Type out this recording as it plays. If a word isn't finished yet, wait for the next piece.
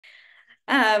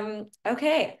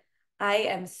Okay. I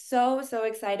am so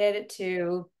excited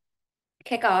to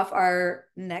kick off our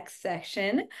next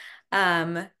section,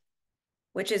 um,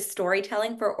 which is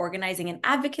storytelling for organizing and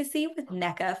advocacy with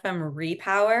Nneka from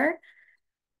Repower.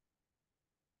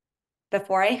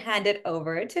 Before I hand it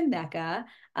over to Nneka,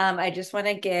 I just want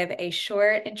to give a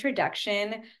short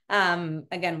introduction.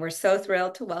 Again, we're so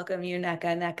thrilled to welcome you, Nneka.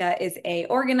 Nneka is a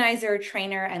organizer,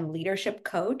 trainer, and leadership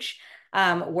coach,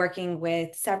 working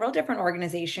with several different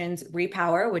organizations,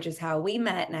 Repower, which is how we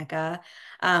met Nneka,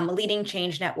 Leading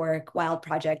Change Network, Wild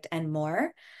Project, and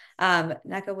more.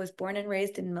 Nneka was born and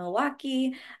raised in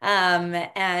Milwaukee,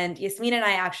 and Yasmin and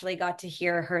I actually got to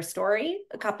hear her story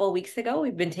a couple of weeks ago.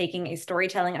 We've been taking a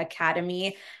storytelling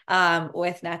academy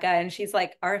with Nneka, and she's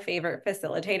like our favorite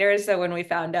facilitator. So when we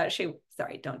found out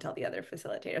sorry, don't tell the other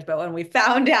facilitators, but when we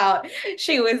found out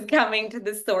she was coming to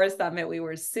the SOAR Summit, we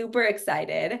were super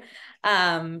excited.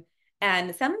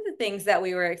 And some of the things that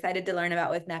we were excited to learn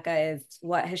about with Nneka is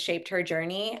what has shaped her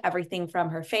journey, everything from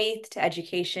her faith to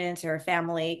education to her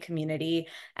family, community,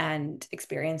 and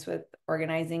experience with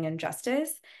organizing and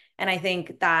justice. And I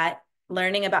think that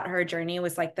learning about her journey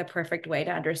was like the perfect way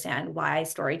to understand why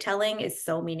storytelling is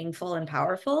so meaningful and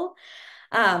powerful.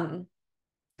 And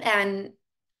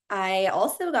I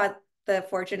also got the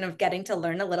fortune of getting to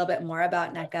learn a little bit more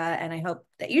about Nneka, and I hope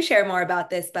that you share more about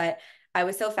this, but I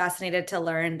was so fascinated to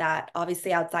learn that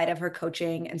obviously outside of her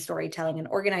coaching and storytelling and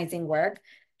organizing work,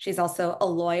 she's also a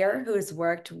lawyer who has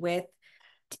worked with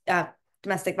uh,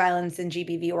 domestic violence and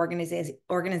GBV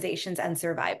organizations and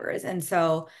survivors. And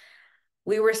so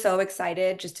we were so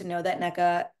excited just to know that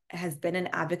Nneka has been an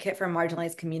advocate for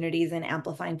marginalized communities and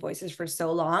amplifying voices for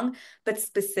so long, but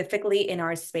specifically in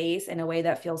our space in a way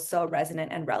that feels so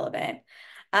resonant and relevant.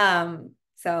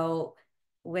 So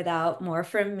without more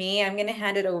from me, I'm going to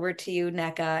hand it over to you,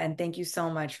 Nneka, and thank you so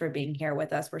much for being here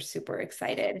with us. We're super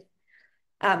excited.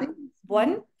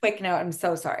 One quick note, I'm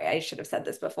so sorry, I should have said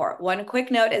this before. One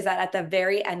quick note is that at the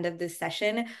very end of this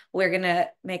session, we're going to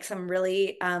make some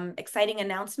really exciting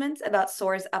announcements about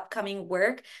SOAR's upcoming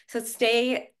work. So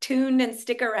stay tuned and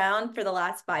stick around for the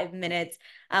last 5 minutes.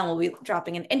 We'll be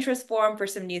dropping an interest form for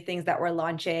some new things that we're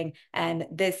launching. And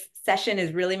this session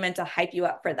is really meant to hype you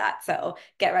up for that. So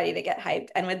get ready to get hyped.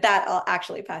 And with that, I'll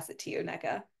actually pass it to you,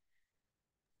 Nneka.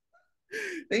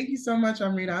 Thank you so much,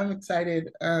 Amrita. I'm excited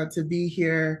to be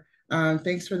here.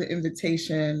 Thanks for the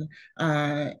invitation.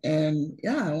 And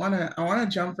yeah, I wanna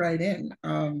jump right in.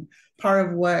 Part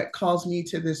of what calls me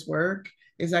to this work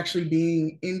is actually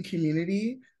being in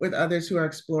community with others who are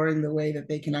exploring the way that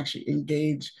they can actually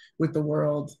engage with the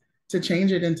world to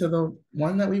change it into the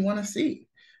one that we want to see.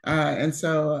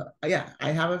 Yeah, I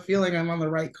have a feeling I'm on the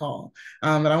right call.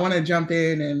 But I want to jump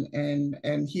in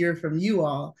and hear from you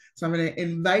all. So I'm going to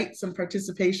invite some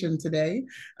participation today,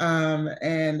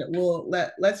 and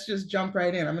let's just jump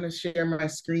right in. I'm going to share my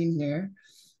screen here.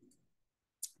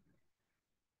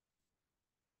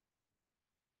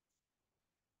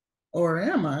 Or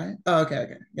am I? Oh,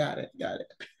 okay, got it.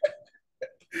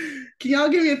 Can y'all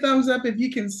give me a thumbs up if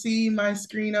you can see my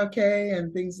screen okay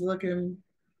and things looking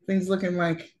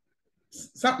like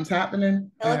something's happening?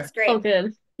 That looks great. Oh,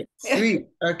 good. Sweet.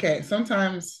 Okay.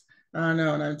 Sometimes I don't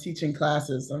know when I'm teaching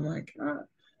classes, I'm like,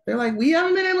 they're like, we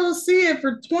haven't been able to see it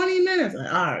for 20 minutes.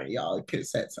 Like, all right, y'all could have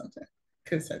said something.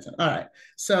 Could have said something. All right.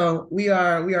 So we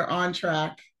are on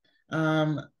track.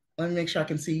 Let me make sure I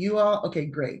can see you all. Okay,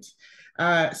 great.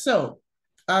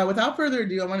 Without further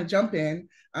ado, I want to jump in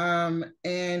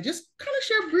and just kind of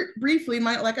share briefly.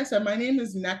 Like I said, my name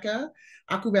is Nneka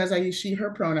Akubeze. I use she,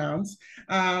 her pronouns.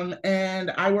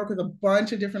 And I work with a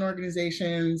bunch of different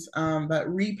organizations, but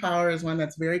Repower is one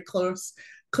that's very close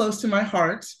to my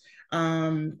heart,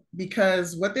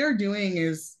 because what they're doing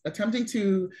is attempting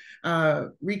to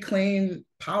reclaim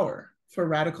power for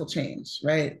radical change,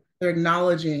 right? They're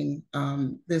acknowledging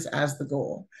this as the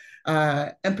goal.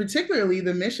 And particularly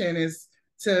the mission is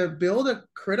to build a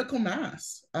critical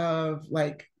mass of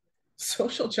like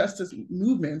social justice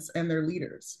movements and their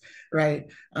leaders, right?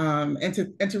 And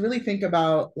to really think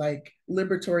about like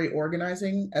liberatory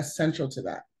organizing as central to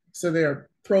that. So they're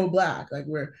pro-Black, like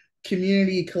we're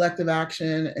community, collective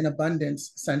action, and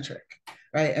abundance centric,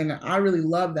 right? And I really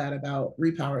love that about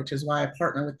Repower, which is why I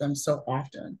partner with them so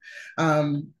often.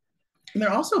 And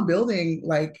they're also building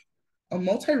like a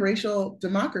multiracial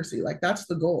democracy. Like that's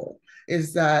the goal.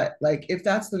 Is that like if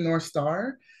that's the North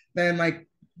Star, then like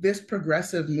this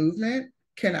progressive movement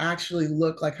can actually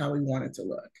look like how we want it to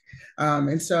look.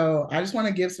 And so I just want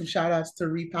to give some shout outs to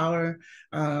Repower,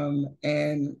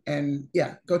 and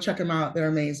yeah, go check them out. They're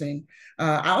amazing.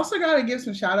 I also got to give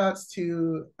some shout outs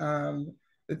to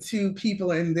the two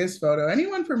people in this photo.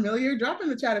 Anyone familiar? Drop in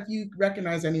the chat if you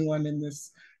recognize anyone in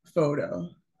this photo.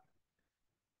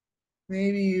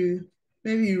 Maybe you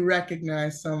maybe you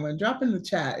recognize someone. Drop in the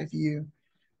chat if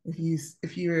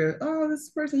you're, oh, this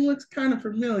person looks kind of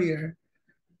familiar.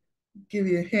 Give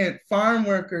you a hint. Farm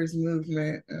workers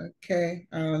movement. Okay,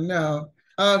 I don't know.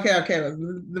 Okay, okay,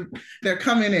 they're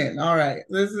coming in. All right,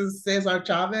 this is Cesar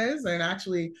Chavez, and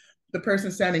actually, the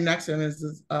person standing next to him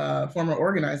is former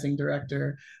organizing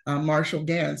director Marshall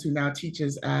Gans, who now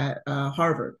teaches at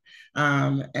Harvard,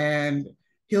 and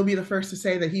he'll be the first to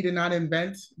say that he did not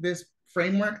invent this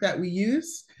framework that we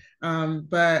use,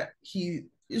 but he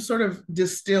sort of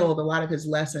distilled a lot of his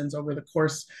lessons over the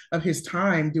course of his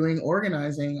time doing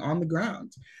organizing on the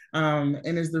ground.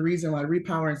 And is the reason why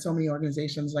Repower and so many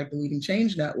organizations like the Leading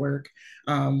Change Network,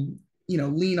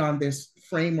 lean on this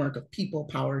framework of people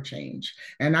power change.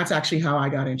 And that's actually how I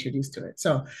got introduced to it.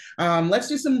 So let's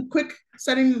do some quick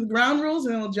setting the ground rules,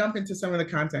 and then we'll jump into some of the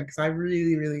content, because I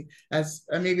really, really, as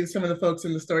maybe some of the folks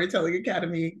in the Storytelling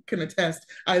Academy can attest,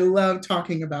 I love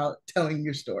talking about telling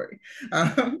your story.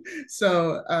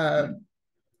 So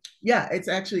yeah, it's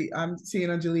actually, I'm seeing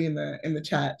Anjali in the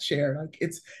chat share, like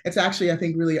it's actually, I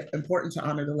think, really important to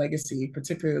honor the legacy,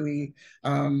 particularly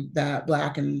that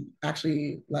Black and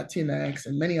actually Latinx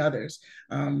and many others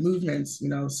movements,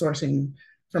 sourcing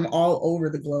from all over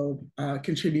the globe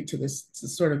contribute to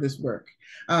this work.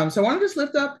 So I want to just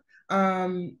lift up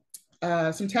some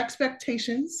tech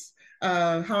expectations,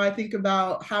 how I think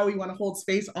about how we want to hold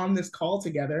space on this call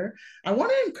together. I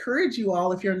want to encourage you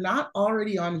all, if you're not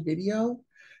already on video,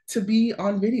 to be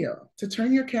on video, to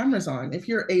turn your cameras on if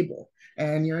you're able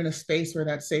and you're in a space where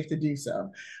that's safe to do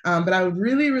so. But I would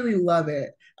really, really love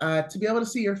it to be able to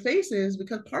see your faces,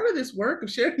 because part of this work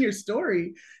of sharing your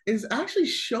story is actually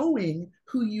showing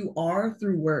who you are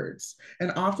through words.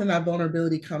 And often that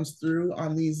vulnerability comes through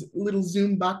on these little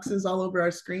Zoom boxes all over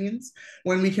our screens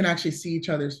when we can actually see each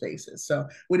other's faces. So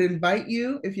would invite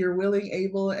you, if you're willing,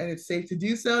 able, and it's safe to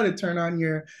do so, to turn on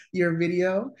your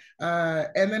video.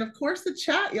 And then of course the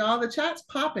chat, y'all, the chat's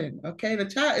popping, okay? The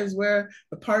chat is where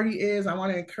the party is. I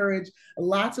wanna encourage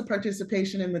lots of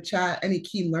participation in the chat, any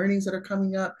key learnings that are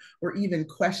coming up, or even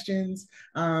questions.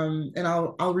 And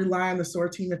I'll rely on the SOAR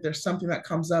team if there's something that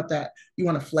comes up that you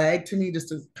want to flag to me, just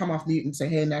to come off mute and say,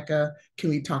 hey, Nneka,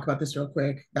 can we talk about this real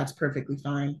quick? That's perfectly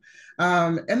fine.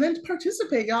 And then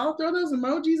participate, y'all. Throw those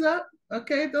emojis up,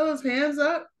 okay? Throw those hands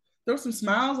up, throw some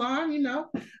smiles on, and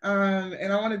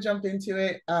I want to jump into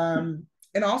it.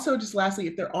 And also, just lastly,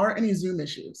 if there are any Zoom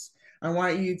issues, I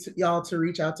want y'all to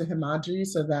reach out to Himadri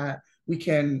so that we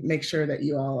can make sure that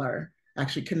you all are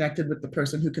actually connected with the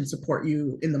person who can support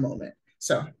you in the moment.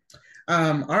 So,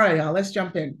 all right, y'all, let's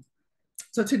jump in.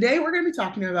 So today we're going to be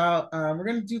talking about, we're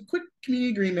going to do quick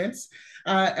community agreements,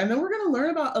 and then we're going to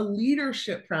learn about a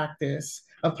leadership practice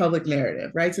of public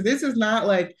narrative, right? So this is not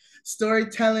like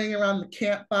storytelling around the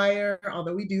campfire,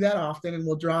 although we do that often, and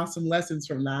we'll draw some lessons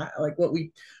from that, like what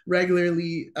we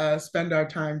regularly spend our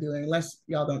time doing, unless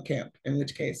y'all don't camp, in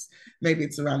which case maybe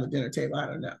it's around the dinner table, I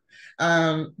don't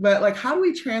know. But like, how do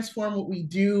we transform what we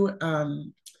do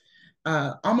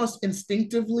almost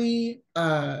instinctively,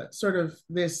 sort of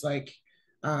this like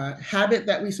habit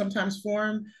that we sometimes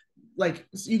form, like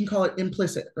you can call it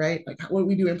implicit, right? Like what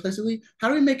we do implicitly, how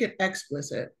do we make it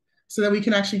explicit so that we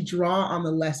can actually draw on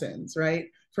the lessons, right,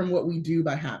 from what we do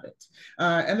by habit?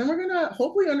 And then we're gonna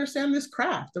hopefully understand this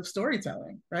craft of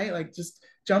storytelling, right? Like just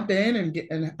jump in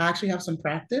and actually have some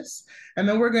practice. And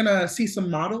then we're gonna see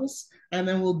some models, and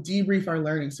then we'll debrief our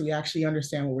learning so we actually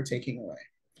understand what we're taking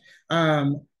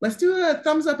away. Let's do a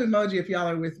thumbs up emoji if y'all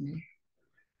are with me.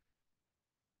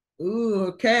 Ooh,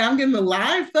 okay. I'm getting the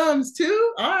live thumbs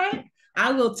too. All right.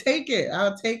 I will take it.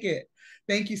 I'll take it.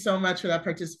 Thank you so much for that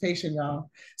participation,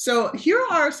 y'all. So here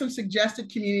are some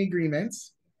suggested community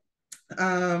agreements.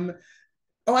 Oh,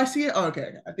 I see it. Oh,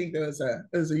 okay. I think there was a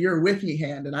you're with me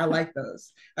hand, and I like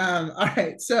those. All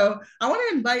right. So I want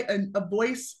to invite a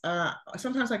voice.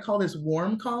 Sometimes I call this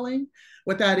warm calling.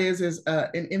 What that is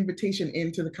an invitation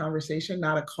into the conversation,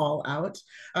 not a call out.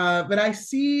 But I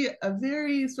see a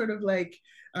very sort of like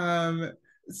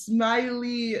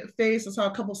smiley face. I saw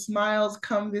a couple smiles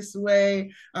come this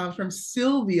way from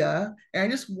Sylvia. And I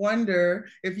just wonder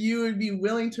if you would be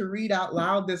willing to read out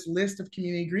loud this list of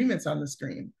community agreements on the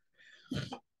screen.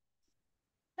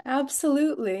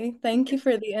 Absolutely. Thank you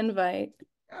for the invite.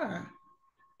 Yeah.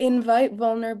 Invite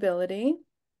vulnerability.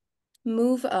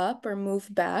 Move up or move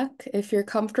back. If you're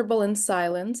comfortable in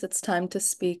silence, it's time to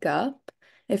speak up.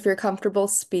 If you're comfortable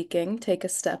speaking, take a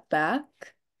step back.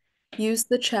 Use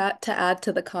the chat to add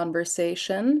to the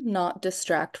conversation, not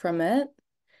distract from it.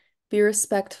 Be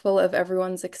respectful of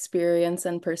everyone's experience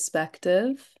and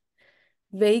perspective.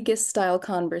 Vegas style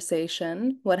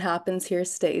conversation. What happens here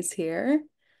stays here.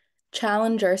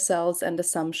 Challenge ourselves and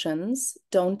assumptions.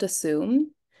 Don't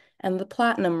assume. And the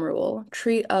platinum rule.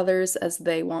 Treat others as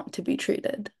they want to be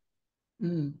treated.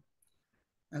 Mm,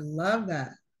 I love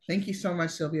that. Thank you so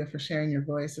much, Sylvia, for sharing your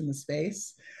voice in the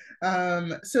space.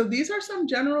 So these are some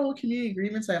general community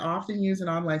agreements I often use in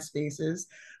online spaces.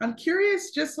 I'm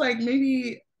curious, just like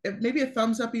maybe a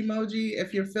thumbs up emoji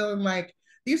if you're feeling like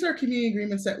these are community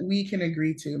agreements that we can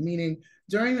agree to, meaning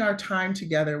during our time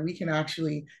together, we can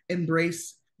actually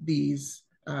embrace these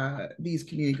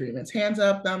community agreements. Hands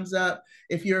up, thumbs up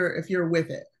if you're with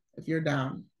it, if you're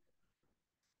down.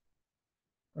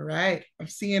 All right, I'm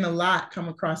seeing a lot come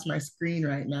across my screen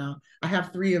right now. I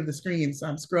have 3 of the screens, so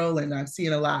I'm scrolling, I'm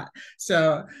seeing a lot.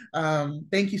 So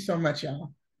thank you so much,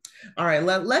 y'all. All right,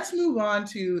 let's move on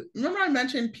to, remember I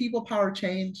mentioned people power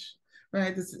change,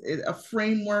 right? This is a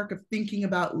framework of thinking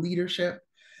about leadership.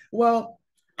 Well,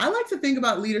 I like to think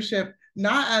about leadership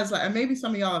not as like, and maybe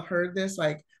some of y'all have heard this,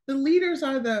 like the leaders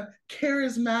are the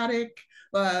charismatic,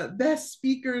 best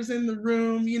speakers in the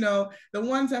room, you know, the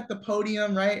ones at the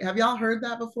podium, right? Have y'all heard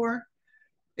that before?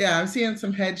 Yeah, I'm seeing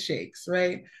some head shakes,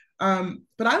 right?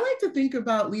 But I like to think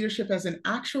about leadership as an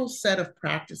actual set of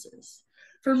practices.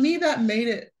 For me, that made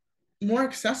it more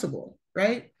accessible,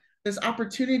 right? This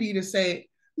opportunity to say,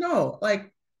 no,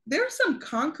 like there are some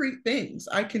concrete things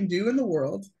I can do in the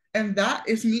world, and that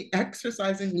is me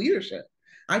exercising leadership.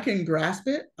 I can grasp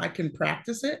it, I can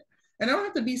practice it, and I don't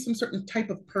have to be some certain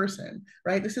type of person,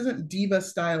 right? This isn't diva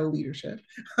style leadership.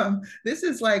 This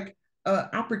is like an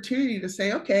opportunity to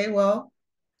say, okay, well,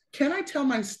 can I tell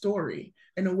my story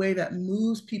in a way that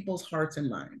moves people's hearts and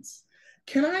minds?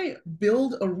 Can I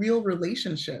build a real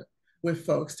relationship with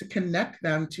folks to connect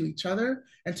them to each other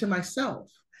and to myself?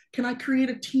 Can I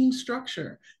create a team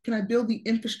structure? Can I build the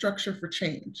infrastructure for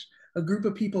change? A group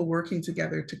of people working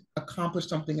together to accomplish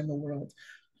something in the world?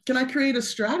 Can I create a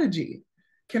strategy?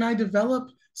 Can I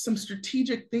develop some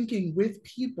strategic thinking with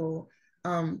people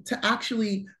to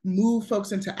actually move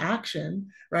folks into action,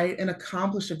 right, and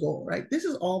accomplish a goal, right? This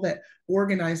is all that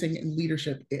organizing and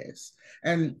leadership is.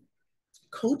 And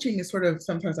coaching is sort of,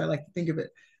 sometimes I like to think of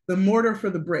it, the mortar for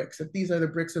the bricks. If these are the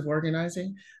bricks of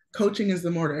organizing, coaching is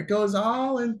the mortar. It goes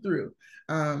all in through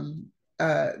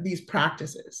these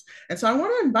practices. And so I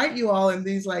want to invite you all in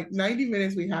these like 90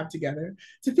 minutes we have together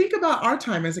to think about our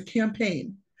time as a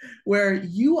campaign where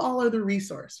you all are the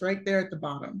resource right there at the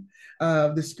bottom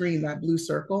of the screen, that blue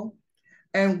circle.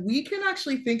 And we can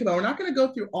actually think about, we're not going to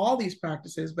go through all these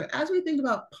practices, but as we think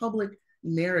about public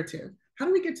narrative, how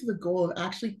do we get to the goal of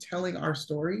actually telling our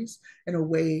stories in a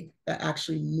way that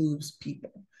actually moves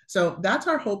people? So that's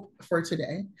our hope for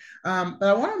today. But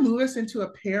I want to move us into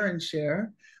a pair and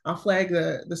share. I'll flag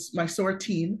my SOAR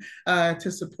team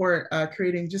to support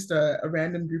creating just a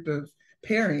random group of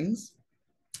pairings.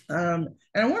 And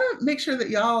I want to make sure that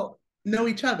y'all know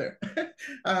each other.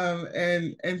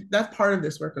 And that's part of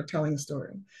this work of telling a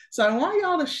story. So I want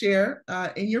y'all to share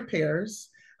in your pairs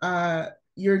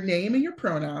your name and your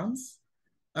pronouns.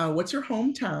 What's your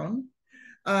hometown?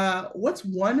 What's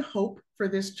one hope for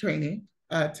this training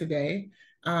today?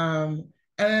 And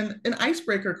an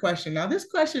icebreaker question. Now, this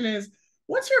question is,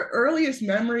 what's your earliest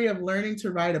memory of learning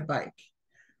to ride a bike?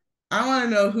 I want to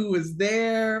know who was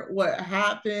there, what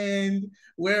happened,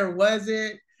 where was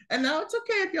it? And now it's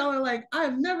okay if y'all are like,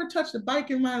 I've never touched a bike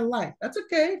in my life. That's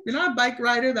okay. If you're not a bike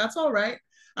rider, that's all right.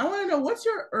 I want to know, what's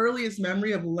your earliest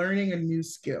memory of learning a new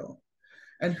skill?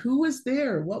 And who was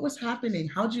there? What was happening?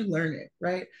 How'd you learn it?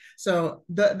 Right? So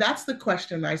that's the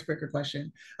question, the icebreaker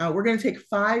question. We're going to take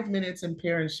 5 minutes and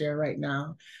pair and share right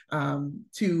now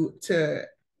to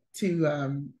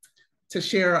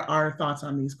share our thoughts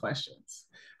on these questions.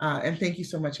 And thank you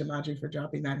so much, Imadri, for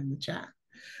dropping that in the chat.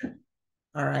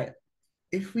 All right.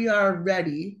 If we are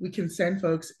ready, we can send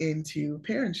folks into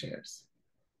parent shares.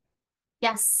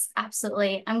 Yes,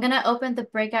 absolutely. I'm going to open the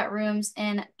breakout rooms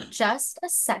in just a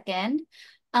second.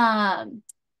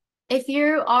 If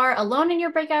you are alone in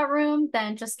your breakout room,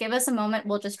 then just give us a moment.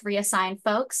 We'll just reassign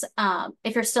folks.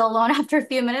 If you're still alone after a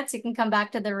few minutes, you can come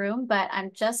back to the room, but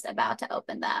I'm just about to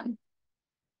open them.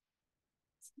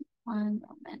 One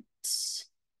moment.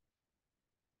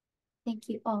 Thank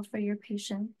you all for your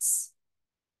patience.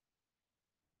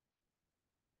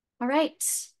 All right.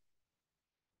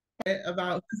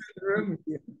 About who's in the room with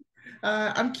you.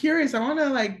 I'm curious. I want to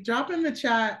like drop in the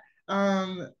chat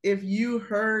if you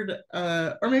heard,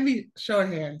 or maybe show of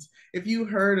hands, if you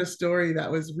heard a story that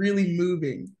was really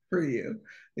moving for you.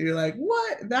 You're like,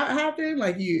 what? That happened?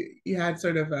 Like you had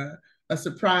sort of a a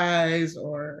surprise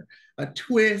or a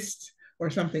twist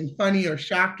or something funny or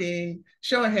shocking?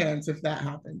 Show of hands if that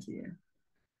happened to you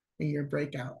in your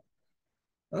breakout.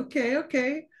 Okay,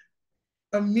 okay.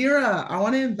 Amira, I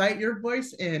want to invite your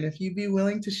voice in if you'd be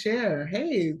willing to share.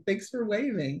 Hey, thanks for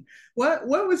waving. What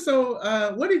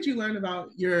did you learn about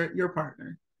your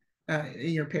partner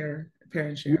in your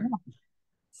parent share?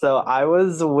 So I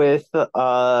was with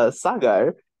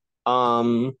Sagar,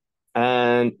 um,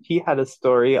 and he had a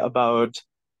story about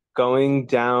going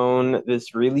down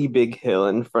this really big hill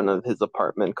in front of his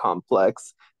apartment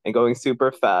complex and going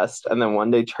super fast, and then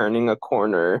one day turning a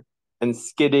corner and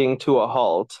skidding to a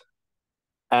halt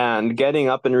and getting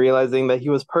up and realizing that he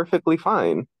was perfectly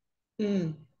fine.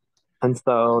 Mm. And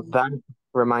so that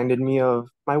reminded me of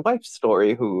my wife's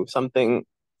story, who something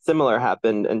similar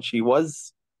happened, and she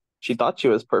thought she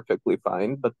was perfectly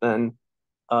fine, but then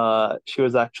she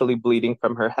was actually bleeding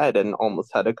from her head and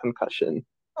almost had a concussion.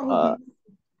 Oh, Uh,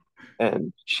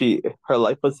 and her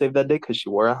life was saved that day because she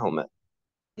wore a helmet.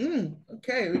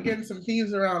 okay, we're getting some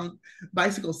themes around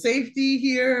bicycle safety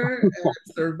here, and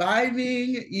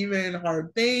surviving even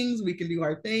hard things. We can do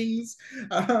hard things.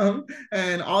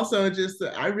 And also just,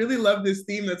 I really love this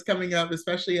theme that's coming up,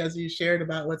 especially as you shared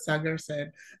about what Sagar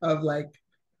said of like,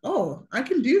 oh, I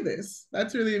can do this.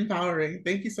 That's really empowering.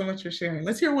 Thank you so much for sharing.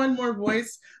 Let's hear one more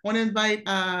voice. I want to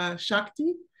invite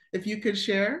Shakti, if you could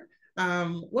share.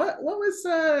 What was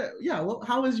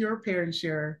how was your parent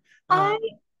share? I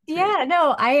Experience? Yeah,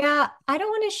 no, I don't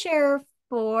want to share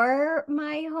for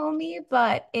my homie,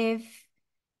 but if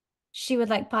she would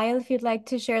like, Pyle, if you'd like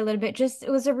to share a little bit, just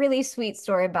it was a really sweet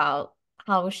story about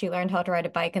how she learned how to ride a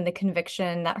bike and the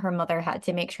conviction that her mother had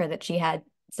to make sure that she had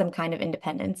some kind of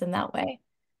independence in that way.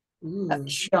 Ooh.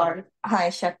 Sure.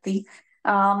 Hi, Shakti.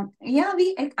 Yeah,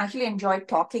 we actually enjoyed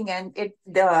talking, and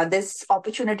this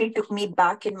opportunity took me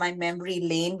back in my memory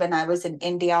lane when I was in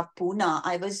India, Pune.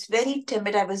 I was very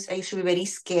timid. I was actually very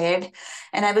scared,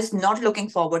 and I was not looking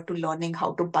forward to learning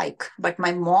how to bike. But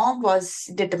my mom was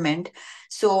determined.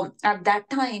 So at that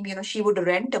time, she would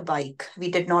rent a bike. We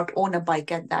did not own a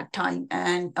bike at that time,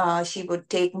 and she would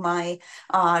take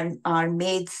our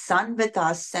maid's son with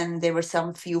us, and there were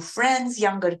some few friends,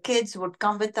 younger kids would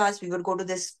come with us. We would go to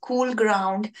this school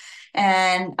ground,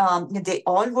 and they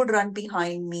all would run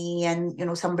behind me,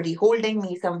 and somebody holding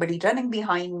me, somebody running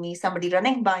behind me, somebody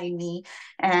running by me,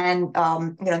 and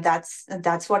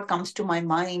that's what comes to my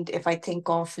mind if I think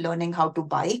of learning how to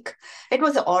bike. It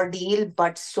was an ordeal,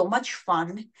 but so much fun.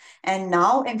 And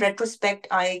now, in retrospect,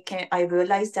 I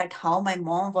realized that how my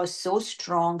mom was so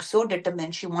strong, so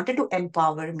determined. She wanted to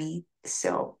empower me.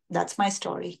 So that's my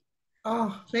story.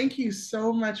 Oh, thank you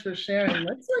so much for sharing.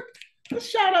 Let's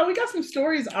shout out. We got some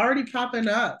stories already popping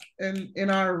up in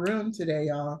our room today,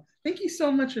 y'all. Thank you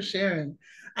so much for sharing.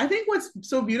 I think what's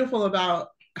so beautiful about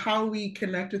how we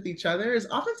connect with each other is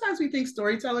oftentimes we think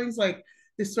storytelling is like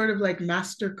this sort of like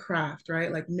master craft,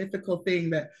 right? Like mythical thing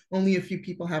that only a few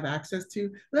people have access to.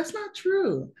 But that's not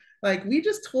true. Like we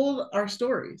just told our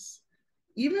stories,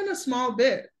 even a small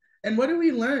bit. And what do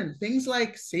we learn? Things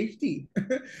like safety.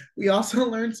 We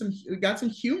also we got some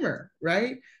humor,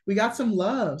 right? We got some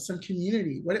love, some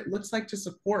community, what it looks like to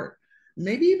support,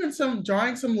 maybe even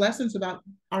drawing some lessons about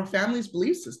our family's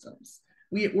belief systems.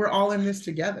 We're all in this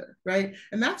together, right?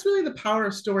 And that's really the power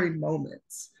of story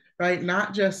moments, right?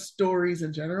 Not just stories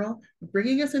in general,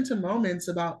 bringing us into moments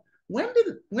about when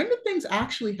did things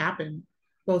actually happen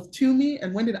both to me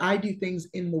and when did I do things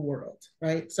in the world,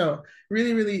 right? So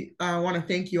really, really want to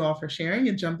thank you all for sharing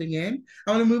and jumping in.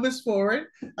 I want to move us forward.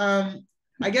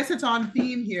 I guess it's on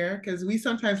theme here because we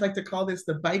sometimes like to call this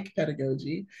the bike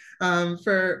pedagogy.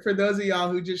 For those of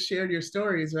y'all who just shared your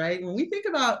stories, right? When we think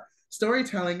about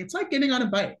storytelling, it's like getting on a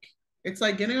bike. It's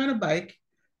like getting on a bike.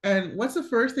 And what's the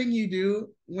first thing you do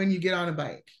when you get on a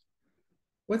bike?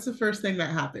 What's the first thing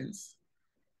that happens?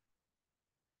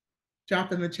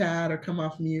 Drop in the chat or come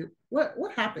off mute.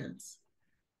 What happens?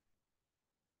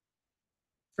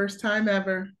 First time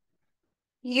ever.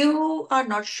 You are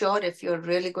not sure if you're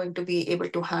really going to be able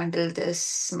to handle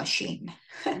this machine.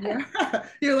 Yeah.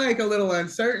 You're like a little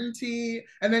uncertainty.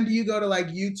 And then do you go to like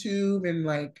YouTube and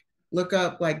like look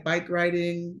up like bike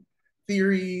riding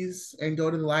theories and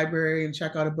go to the library and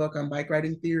check out a book on bike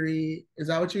riding theory? Is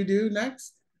that what you do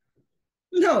next?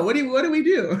 No, what do we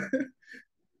do?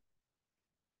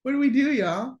 What do we do,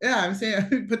 y'all? Yeah, I'm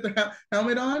saying put the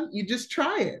helmet on. You just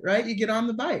try it, right? You get on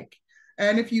the bike.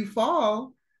 And if you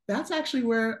fall, that's actually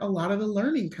where a lot of the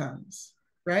learning comes,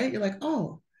 right? You're like,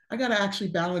 oh, I gotta actually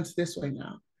balance this way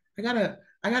now. I gotta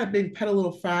maybe pedal a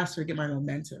little faster to get my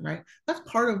momentum, right? That's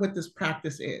part of what this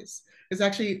practice is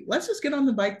actually, let's just get on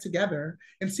the bike together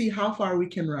and see how far we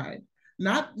can ride.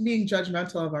 not being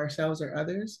judgmental of ourselves or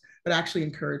others, but actually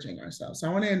encouraging ourselves. So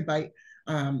I want to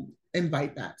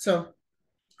invite that. So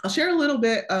I'll share a little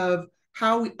bit of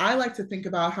how I like to think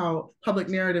about how public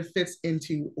narrative fits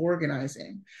into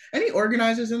organizing. Any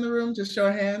organizers in the room? Just show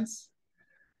of hands.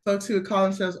 Folks who would call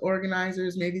themselves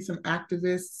organizers, maybe some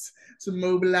activists, some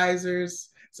mobilizers,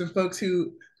 some folks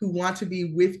who want to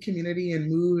be with community and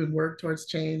move and work towards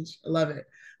change. I love it.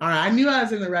 All right, I knew I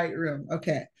was in the right room.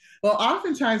 Okay. Well,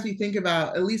 oftentimes we think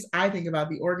about, at least I think about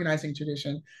the organizing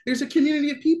tradition. There's a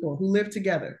community of people who live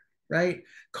together, right?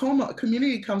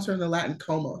 Community comes from the Latin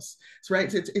comos,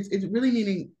 right? It's really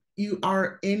meaning you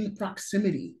are in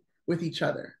proximity with each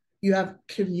other. You have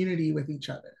community with each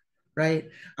other, right?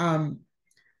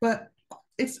 But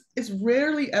it's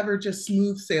rarely ever just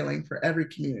smooth sailing for every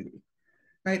community,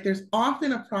 right? There's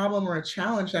often a problem or a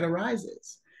challenge that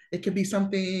arises. It could be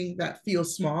something that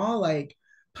feels small, like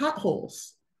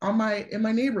potholes in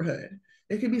my neighborhood.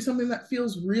 It could be something that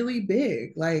feels really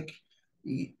big, like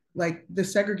the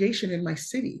segregation in my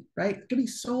city, right? It could be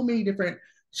so many different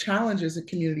challenges that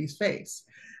communities face.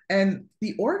 And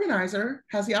the organizer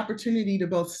has the opportunity to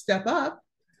both step up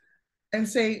and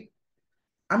say,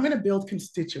 I'm going to build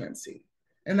constituency.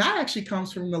 And that actually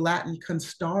comes from the Latin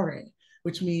constare,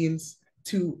 which means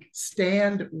to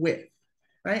stand with,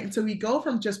 right? And so we go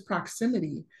from just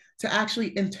proximity to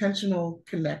actually intentional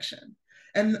connection.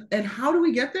 And how do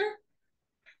we get there?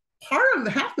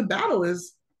 Half the battle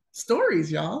is stories,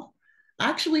 y'all.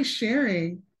 Actually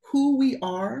sharing who we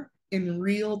are in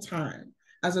real time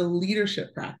as a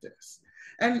leadership practice.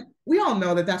 And we all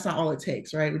know that that's not all it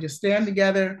takes, right? We just stand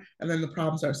together and then the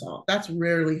problems are solved. That's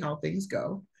rarely how things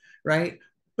go, right?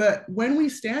 But when we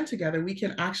stand together, we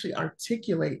can actually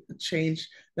articulate the change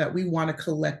that we want to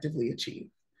collectively achieve,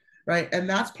 right? And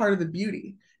that's part of the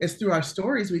beauty, is through our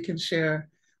stories, we can share.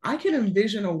 I can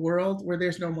envision a world where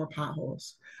there's no more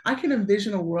potholes. I can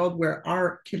envision a world where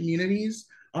our communities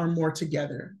are more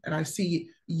together and I see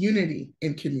unity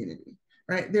in community,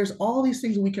 right? There's all these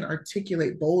things we can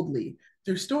articulate boldly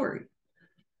through story.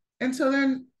 And so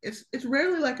then it's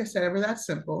rarely, like I said, ever that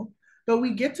simple, but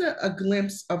we get to a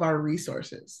glimpse of our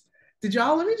resources. Did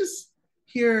y'all, let me just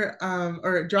hear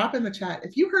or drop in the chat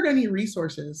if you heard any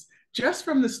resources just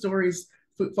from the stories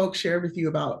folks shared with you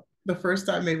about the first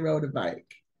time they rode a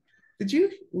bike. Did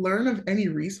you learn of any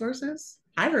resources?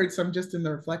 I heard some just in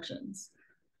the reflections.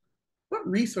 What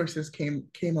resources came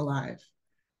alive?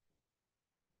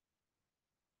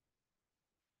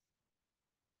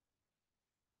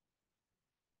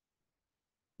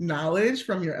 Knowledge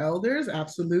from your elders,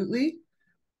 absolutely.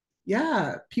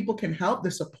 Yeah, people can help,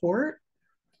 the support.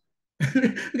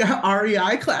 We got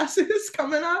REI classes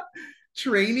coming up,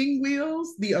 training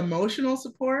wheels, the emotional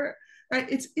support, right?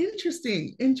 It's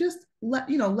interesting. In just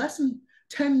less than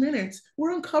 10 minutes,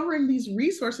 we're uncovering these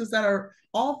resources that are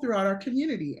all throughout our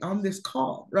community on this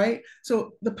call, right?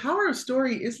 So the power of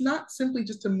story is not simply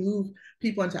just to move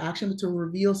people into action, but to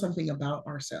reveal something about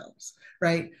ourselves,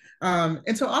 right?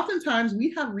 And so oftentimes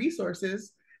we have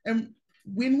resources, and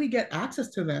when we get access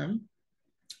to them,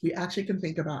 we actually can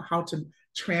think about how to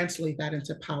translate that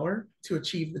into power to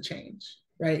achieve the change,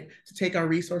 right? To take our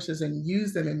resources and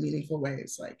use them in meaningful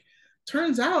ways. Like,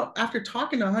 turns out after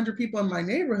talking to 100 people in my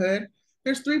neighborhood,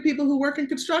 there's 3 people who work in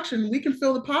construction. We can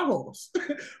fill the potholes,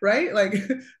 right? Like,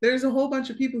 there's a whole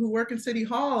bunch of people who work in City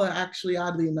Hall, actually,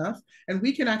 oddly enough, and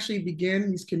we can actually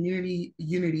begin these community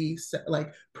unity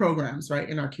like programs, right,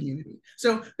 in our community.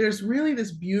 So there's really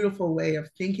this beautiful way of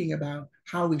thinking about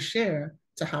how we share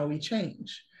to how we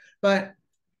change. But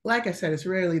like I said, it's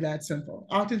rarely that simple.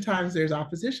 Oftentimes there's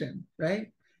opposition,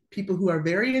 right? People who are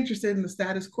very interested in the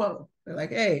status quo. They're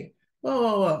like, hey,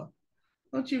 whoa.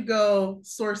 Don't you go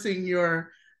sourcing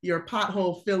your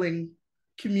pothole filling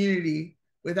community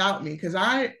without me, because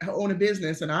I own a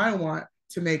business and I want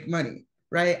to make money,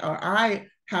 right? Or I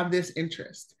have this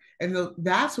interest. And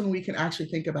that's when we can actually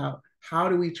think about how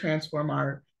do we transform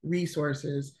our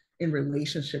resources in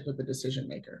relationship with the decision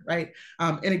maker, right?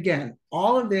 And again,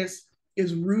 all of this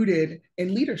is rooted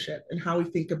in leadership and how we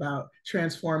think about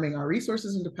transforming our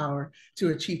resources into power to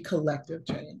achieve collective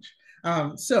change.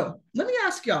 So let me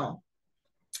ask y'all,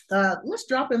 let's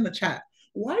drop in the chat.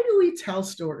 Why do we tell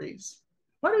stories?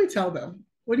 Why do we tell them?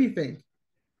 What do you think?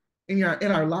 In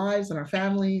our lives, in our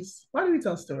families, why do we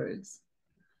tell stories?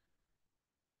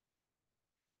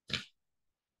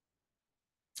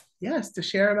 Yes, to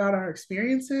share about our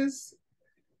experiences.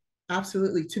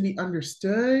 Absolutely. To be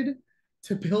understood,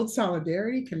 to build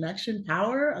solidarity, connection,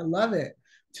 power. I love it.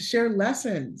 To share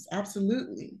lessons.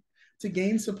 Absolutely. To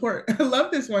gain support. I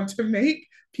love this one. To make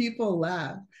people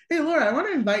laugh. Hey, Laura, I want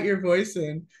to invite your voice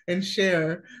in and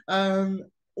share.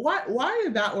 why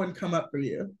did that one come up for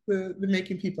you? The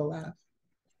making people laugh.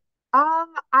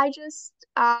 I just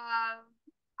I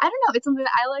don't know, it's something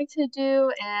that I like to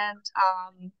do,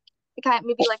 and it kind of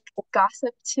maybe like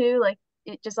gossip too, like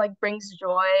it just like brings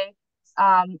joy.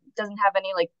 Doesn't have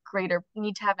any like greater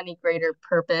need to have any greater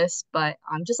purpose, but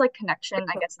just like connection,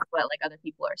 I guess is what like other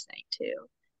people are saying too.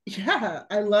 Yeah,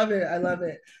 I love it. I love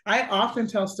it. I often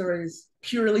tell stories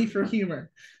purely for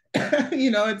humor.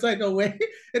 It's like a way,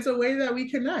 it's a way that we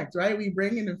connect, right? We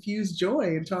bring and infuse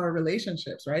joy into our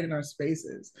relationships, right? In our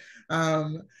spaces.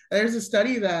 There's a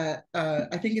study that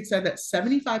I think it said that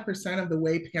 75% of the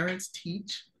way parents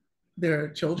teach their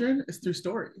children is through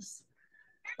stories,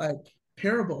 like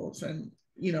parables and,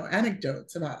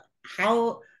 anecdotes about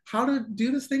how to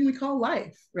do this thing we call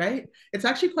life, right? It's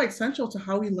actually quite central to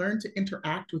how we learn to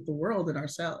interact with the world and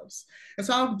ourselves. And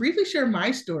so I'll briefly share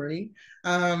my story,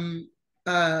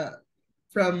 uh,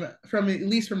 from at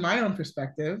least from my own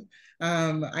perspective.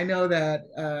 I know that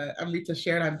Amrita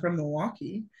shared I'm from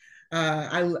Milwaukee.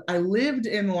 I lived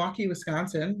in Milwaukee,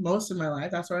 Wisconsin most of my life.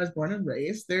 That's where I was born and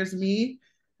raised. There's me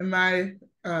and my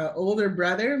older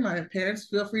brother. My parents,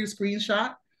 feel free to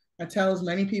screenshot. I tell as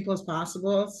many people as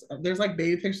possible. There's like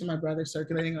baby pictures of my brother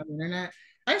circulating on the internet.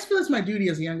 I just feel it's my duty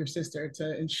as a younger sister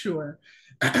to ensure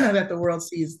that the world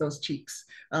sees those cheeks.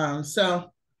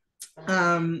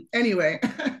 Anyway,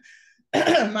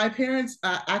 my parents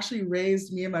actually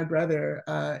raised me and my brother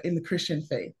in the Christian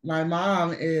faith. My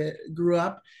mom grew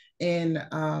up in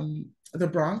the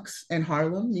Bronx and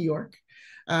Harlem, New York,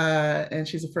 and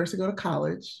she's the first to go to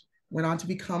college, went on to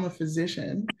become a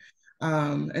physician,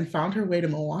 and found her way to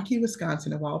Milwaukee,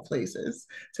 Wisconsin, of all places,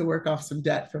 to work off some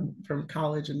debt from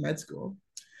college and med school.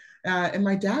 And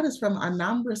my dad is from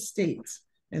Anambra State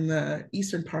in the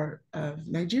eastern part of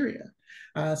Nigeria,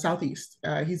 southeast.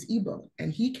 He's Igbo,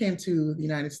 and he came to the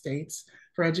United States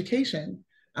for education,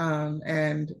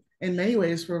 and in many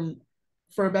ways for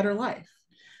a better life.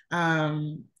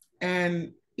 And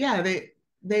yeah,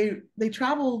 they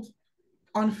traveled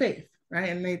on faith, right?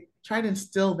 And they tried to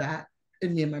instill that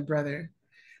in me and my brother.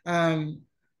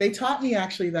 They taught me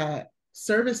actually that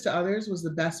service to others was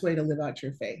the best way to live out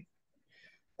your faith.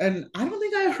 And I don't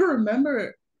think I ever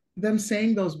remember them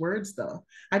saying those words though.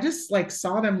 I just like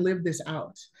saw them live this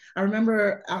out. I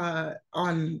remember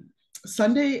on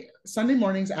Sunday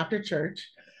mornings after church,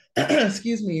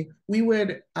 excuse me, we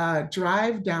would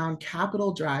drive down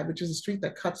Capitol Drive, which is a street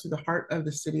that cuts through the heart of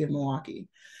the city of Milwaukee.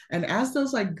 And as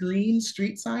those like green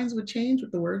street signs would change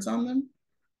with the words on them,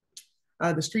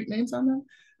 the street names on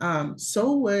them,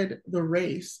 so would the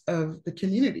race of the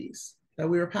communities that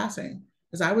we were passing.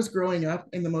 As I was growing up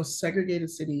in the most segregated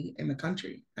city in the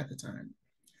country at the time.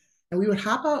 And we would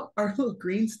hop out our little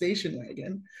green station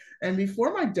wagon. And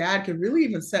before my dad could really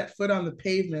even set foot on the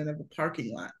pavement of the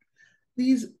parking lot,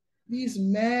 these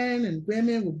men and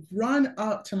women would run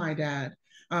up to my dad.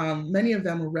 Many of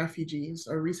them were refugees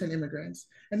or recent immigrants,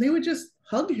 and they would just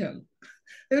hug him.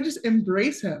 They would just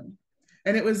embrace him.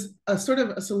 And it was a sort of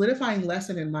a solidifying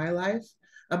lesson in my life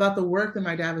about the work that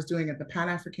my dad was doing at the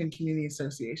Pan-African Community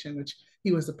Association, which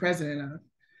he was the president of.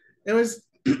 It was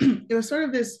it was sort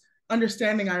of this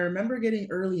understanding I remember getting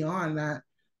early on that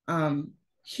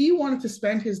he wanted to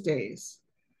spend his days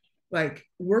like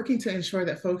working to ensure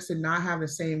that folks did not have the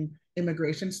same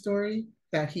immigration story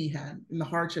that he had and the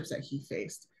hardships that he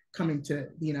faced coming to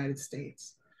the United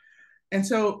States. And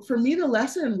so for me, the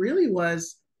lesson really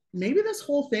was maybe this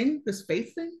whole thing, this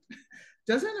faith thing,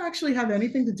 doesn't actually have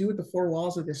anything to do with the four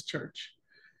walls of this church.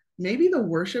 Maybe the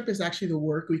worship is actually the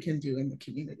work we can do in the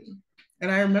community.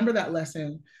 And I remember that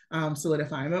lesson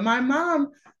solidifying. But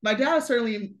my dad was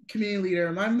certainly a community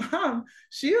leader. My mom,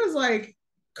 she was like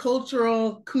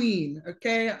cultural queen,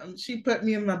 okay? She put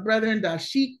me and my brother in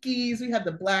dashikis. We had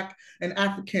the Black and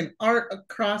African art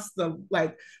across the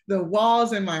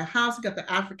walls in my house. We got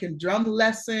the African drum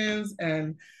lessons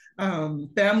and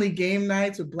family game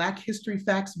nights with Black History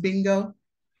Facts bingo.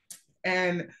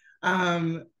 And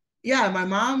yeah, my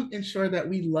mom ensured that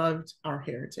we loved our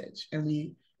heritage and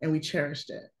we cherished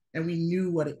it and we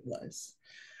knew what it was.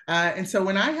 And so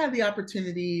when I had the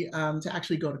opportunity to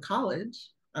actually go to college,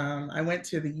 I went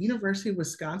to the University of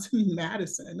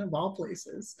Wisconsin-Madison, of all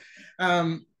places.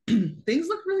 Things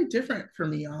look really different for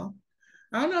me, y'all.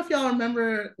 I don't know if y'all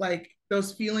remember like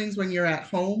those feelings when you're at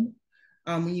home,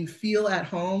 when you feel at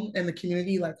home and the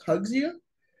community like hugs you.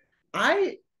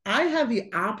 I had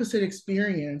the opposite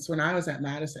experience when I was at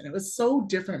Madison. It was so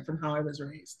different from how I was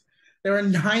raised. There were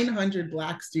 900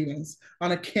 Black students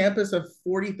on a campus of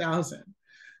 40,000,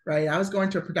 right? I was going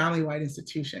to a predominantly white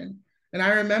institution. And I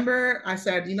remember I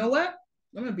said, you know what?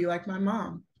 I'm gonna be like my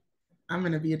mom. I'm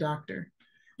gonna be a doctor.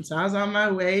 So I was on my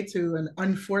way to an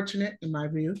unfortunate, in my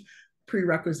view,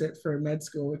 prerequisite for med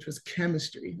school, which was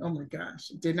chemistry. Oh my gosh,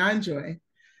 did not enjoy.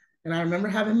 And I remember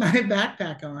having my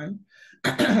backpack on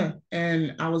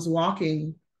and I was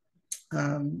walking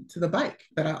to the bike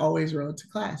that I always rode to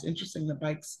class. Interesting, the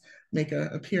bikes make an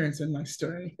appearance in my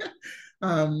story.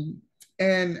 um,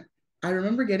 and I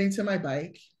remember getting to my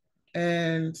bike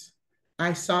and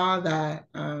I saw that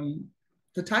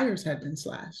the tires had been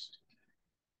slashed.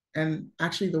 And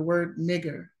actually, the word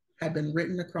nigger had been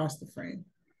written across the frame.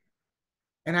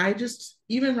 And I just,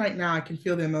 even right now, I can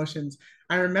feel the emotions.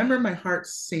 I remember my heart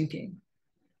sinking,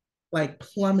 like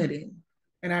plummeting.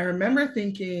 And I remember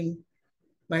thinking,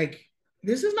 like,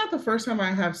 this is not the first time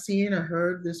I have seen or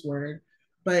heard this word,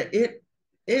 but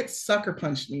it sucker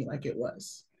punched me like it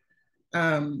was.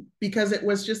 Because it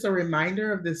was just a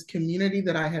reminder of this community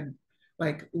that I had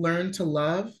like learned to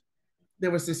love.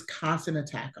 There was this constant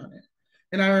attack on it.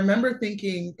 And I remember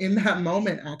thinking in that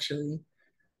moment, actually,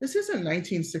 this isn't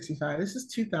 1965, this is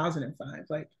 2005.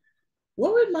 Like,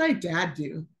 what would my dad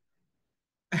do?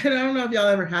 And I don't know if y'all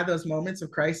ever had those moments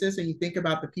of crisis and you think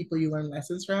about the people you learn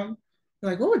lessons from.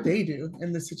 You're like, what would they do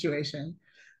in this situation?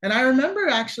 And I remember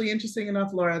actually, interesting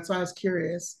enough, Laura, so I was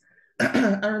curious.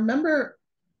 I remember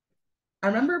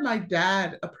my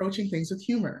dad approaching things with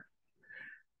humor.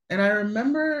 And I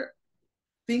remember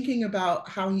thinking about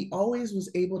how he always was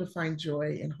able to find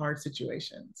joy in hard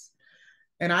situations.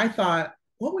 And I thought,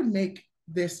 what would make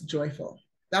this joyful?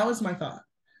 That was my thought.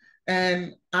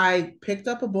 And I picked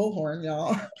up a bullhorn,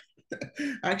 y'all.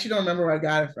 I actually don't remember where I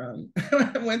got it from.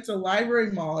 I went to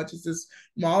Library Mall, which is this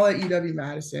mall at UW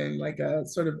Madison, like a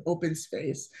sort of open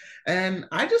space. And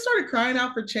I just started crying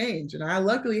out for change. And I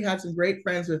luckily had some great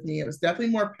friends with me. It was definitely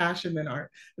more passion than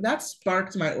art. But that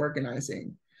sparked my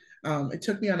organizing. It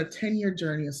took me on a 10-year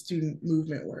journey of student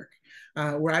movement work,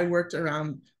 where I worked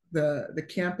around the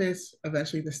campus,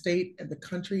 eventually the state and the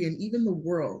country, and even the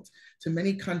world to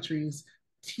many countries,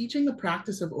 teaching the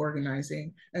practice of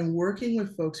organizing and working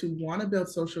with folks who want to build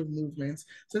social movements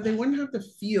so they wouldn't have to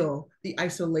feel the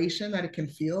isolation that it can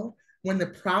feel when the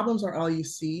problems are all you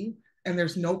see and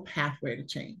there's no pathway to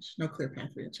change, no clear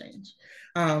pathway to change.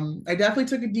 I definitely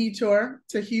took a detour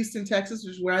to Houston, Texas,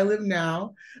 which is where I live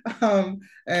now,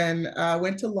 and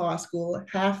went to law school,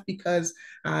 half because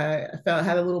I felt I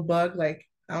had a little bug, like,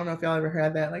 I don't know if y'all ever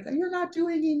heard that, like, you're not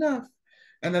doing enough.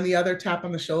 And then the other tap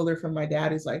on the shoulder from my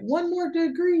dad is like, one more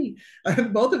degree.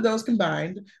 Both of those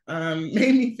combined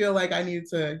made me feel like I needed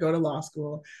to go to law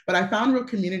school. But I found real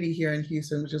community here in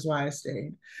Houston, which is why I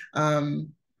stayed.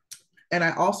 And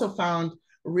I also found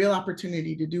a real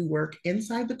opportunity to do work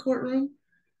inside the courtroom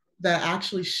that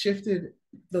actually shifted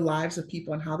the lives of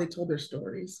people and how they told their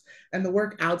stories, and the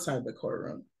work outside the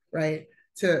courtroom, right?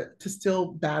 To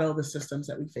still battle the systems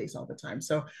that we face all the time.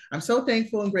 So I'm so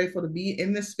thankful and grateful to be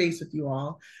in this space with you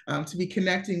all, to be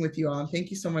connecting with you all. And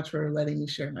thank you so much for letting me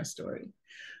share my story.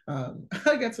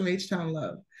 I got some H-Town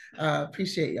love.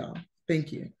 Appreciate y'all.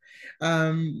 Thank you.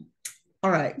 All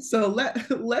right, so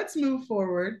let's move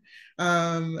forward.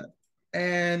 And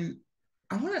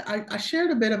I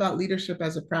shared a bit about leadership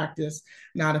as a practice,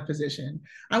 not a position.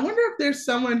 I wonder if there's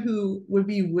someone who would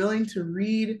be willing to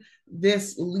read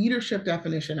this leadership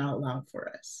definition out loud for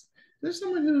us. There's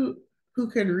someone who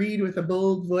could read with a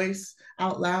bold voice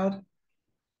out loud.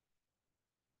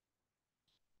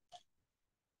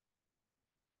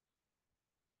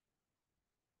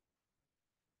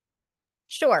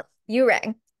 Sure, you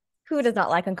rang. Who does not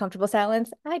like uncomfortable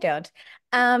silence? I don't.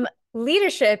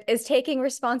 Leadership is taking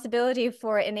responsibility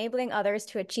for enabling others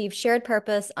to achieve shared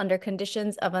purpose under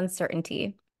conditions of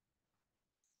uncertainty.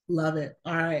 Love it.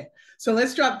 All right. So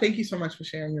let's drop, thank you so much for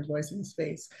sharing your voice in the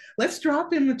space. Let's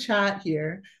drop in the chat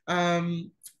here.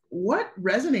 What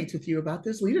resonates with you about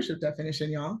this leadership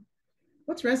definition, y'all?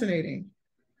 What's resonating?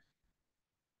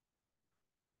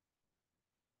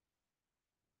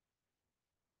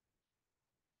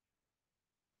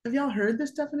 Have y'all heard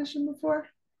this definition before?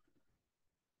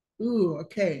 Ooh,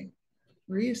 okay.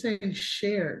 Maria saying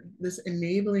shared, this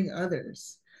enabling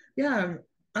others. Yeah,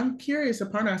 I'm curious,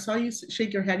 Aparna, I saw you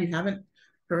shake your head. You haven't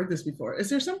heard this before. Is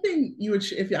there something you would,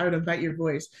 if I would invite your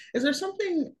voice, is there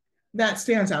something that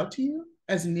stands out to you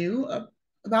as new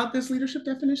about this leadership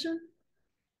definition?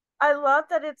 I love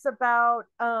that it's about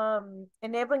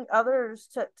enabling others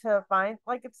to find,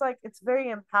 like it's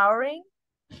very empowering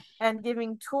and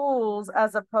giving tools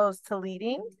as opposed to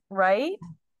leading, right?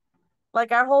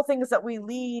 Like our whole thing is that we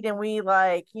lead and we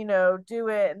like, do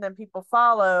it and then people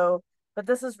follow. But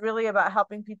this is really about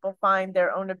helping people find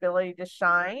their own ability to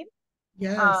shine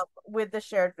Yes. with the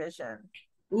shared vision.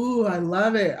 Ooh, I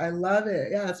love it. I love it.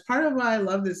 Yeah, it's part of why I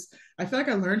love this. I feel like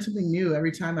I learn something new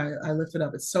every time I lift it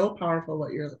up. It's so powerful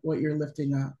what you're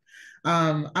lifting up.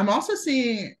 I'm also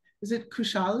seeing, is it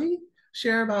Kushali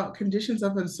share about conditions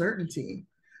of uncertainty?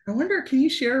 I wonder, can you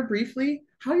share briefly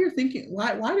how you're thinking?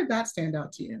 Why did that stand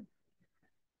out to you?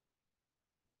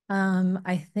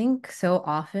 I think so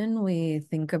often we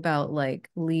think about like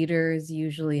leaders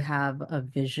usually have a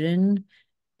vision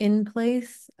in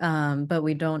place, but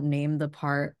we don't name the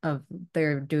part of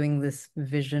they're doing this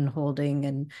vision holding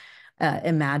and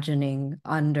imagining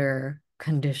under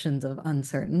conditions of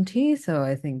uncertainty. So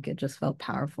I think it just felt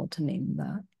powerful to name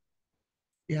that.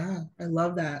 Yeah, I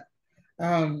love that.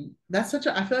 That's such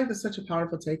a, I feel like that's such a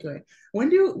powerful takeaway. When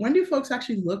do folks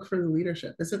actually look for the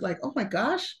leadership? Is it like, oh my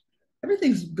gosh,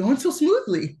 everything's going so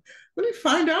smoothly. Let me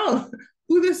find out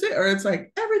who this is. Or it's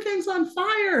like everything's on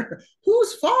fire.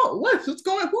 Whose fault? What's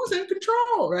going on? Who's in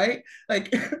control? Right?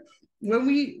 Like when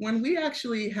we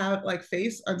actually have like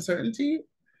face uncertainty,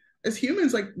 as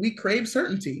humans, like we crave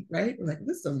certainty, right? We're like,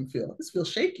 this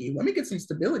feels shaky. Let me get some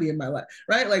stability in my life,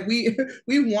 right? Like we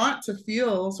want to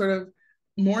feel sort of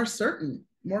more certain,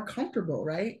 more comfortable,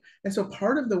 right? And so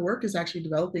part of the work is actually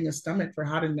developing a stomach for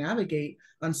how to navigate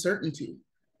uncertainty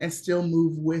and still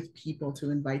move with people to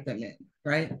invite them in,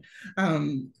 right?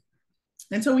 Um,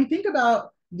 and so we think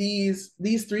about these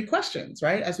three questions,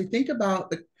 right? As we think about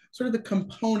the sort of the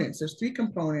components, there's three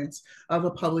components of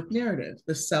a public narrative: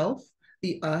 the self,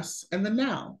 the us, and the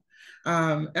now.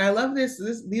 And I love these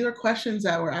are questions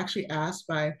that were actually asked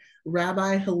by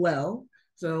Rabbi Hillel.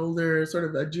 So they're sort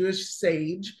of a Jewish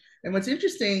sage. And what's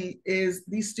interesting is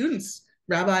these students,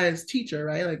 Rabbi is teacher,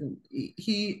 right? Like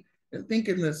he, I think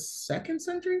in the second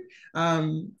century,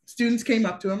 students came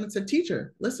up to him and said,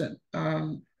 teacher, listen,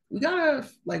 we gotta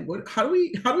like what how do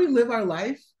we live our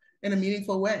life in a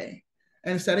meaningful way?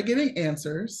 And instead of giving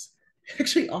answers, he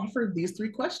actually offered these three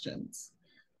questions.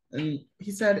 And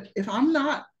he said, if I'm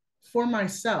not for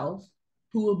myself,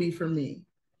 who will be for me?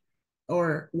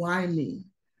 Or why me?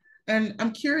 And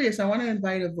I'm curious, I want to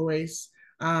invite a voice.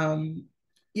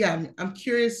 Yeah, I'm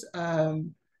curious,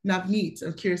 Navneet,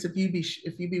 I'm curious if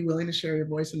you'd be willing to share your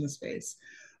voice in the space.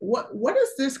 What is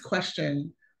this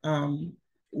question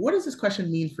what does this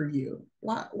question mean for you?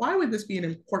 Why would this be an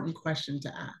important question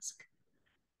to ask?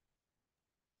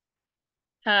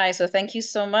 Hi, so thank you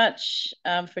so much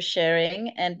for sharing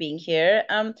and being here.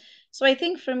 So I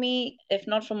think for me, if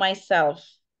not for myself,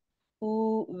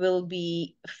 who will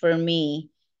be for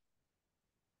me?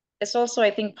 It's also, I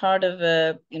think, part of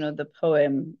the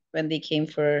poem when they came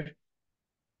for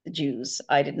the Jews.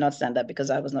 I did not stand up because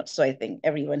I was not. So I think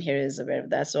everyone here is aware of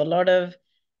that. So a lot of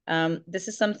this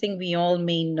is something we all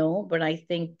may know, but I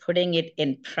think putting it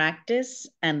in practice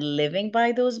and living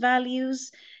by those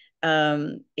values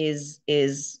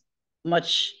is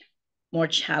much more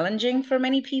challenging for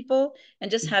many people. And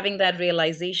just having that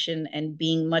realization and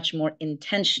being much more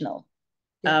intentional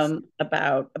Yes.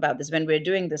 about this when we're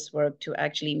doing this work to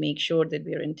actually make sure that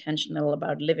we're intentional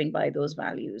about living by those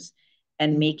values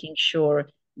and Mm-hmm. making sure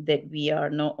that we are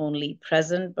not only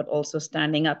present but also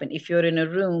standing up. And if you're in a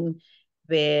room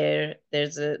where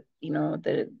there's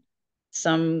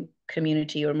some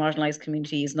community or marginalized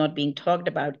community is not being talked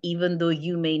about, even though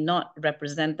you may not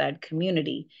represent that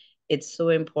community, it's so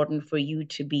important for you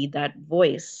to be that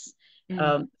voice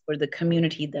for the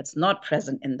community that's not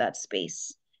present in that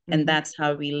space. And Mm-hmm. that's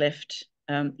how we lift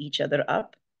each other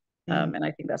up. Mm-hmm. And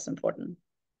I think that's important.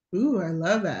 Ooh, I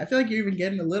love that. I feel like you're even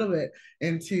getting a little bit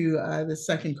into the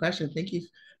second question. Thank you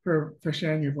for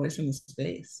sharing your voice in the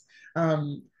space.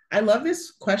 I love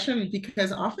this question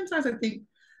because oftentimes I think,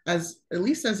 as at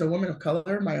least as a woman of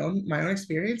color, my own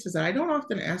experience is that I don't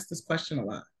often ask this question a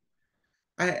lot.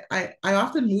 I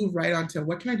often move right onto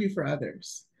what can I do for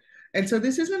others? And so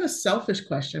this isn't a selfish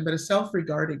question, but a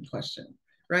self-regarding question,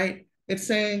 right? It's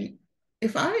saying,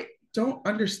 if I don't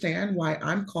understand why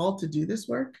I'm called to do this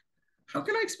work, how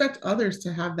can I expect others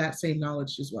to have that same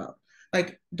knowledge as well?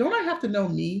 Like, don't I have to know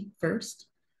me first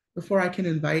before I can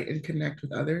invite and connect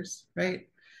with others, right?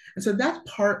 And so that's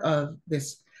part of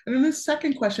this. And then the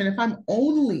second question, if I'm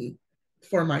only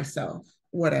for myself,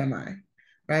 what am I?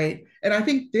 Right. And I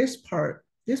think this part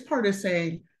is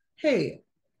saying, hey,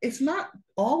 it's not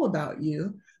all about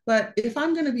you, but if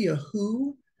I'm going to be a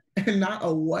who and not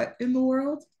a what in the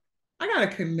world, I got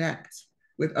to connect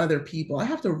with other people. I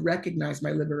have to recognize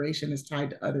my liberation is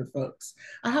tied to other folks.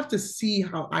 I have to see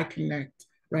how I connect,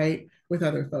 right, with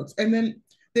other folks. And then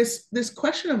this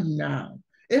question of now,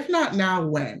 if not now,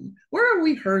 when? Where have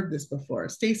we heard this before?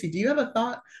 Stacy, do you have a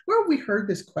thought? Where have we heard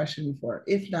this question before?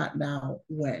 If not now,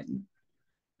 when?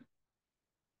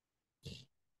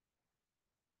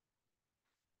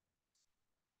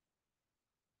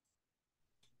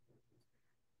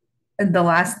 in the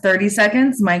last 30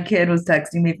 seconds, my kid was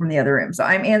texting me from the other room. So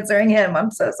I'm answering him.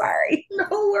 I'm so sorry. No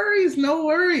worries, no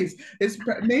worries. It's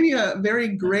maybe a very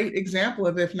great example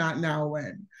of if not now,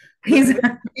 when. He's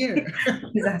here.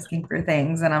 He's asking for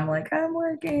things, and I'm like, I'm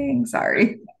working.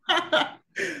 Sorry.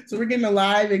 So we're getting a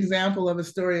live example of a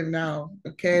story of now.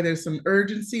 Okay, there's some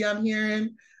urgency I'm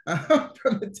hearing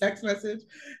from the text message.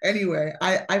 Anyway,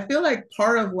 I feel like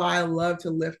part of why I love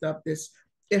to lift up this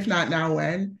if not now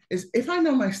when is if I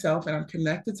know myself and I'm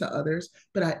connected to others,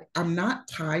 but I'm not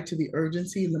tied to the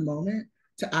urgency in the moment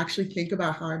to actually think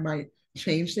about how I might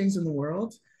change things in the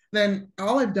world, then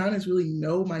all I've done is really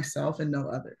know myself and know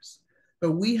others.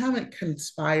 But we haven't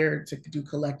conspired to do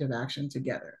collective action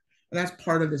together. And that's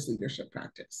part of this leadership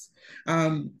practice.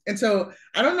 And so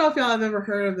I don't know if y'all have ever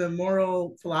heard of the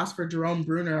moral philosopher Jerome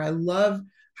Bruner. I love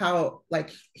how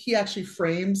like he actually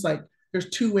frames like there's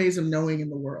two ways of knowing in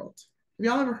the world. Have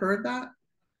y'all ever heard that?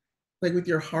 Like with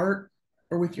your heart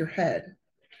or with your head?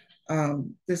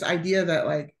 This idea that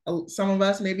like some of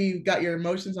us, maybe you got your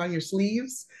emotions on your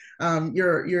sleeves.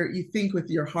 You think with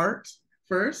your heart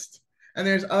first. And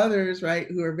there's others, right,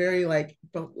 who are very like,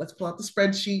 let's pull out the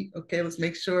spreadsheet. Okay, let's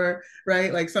make sure,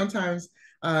 right? Like sometimes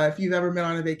if you've ever been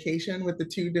on a vacation with the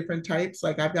two different types,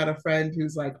 like I've got a friend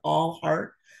who's like all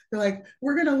heart. They're like,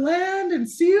 we're gonna land and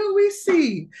see what we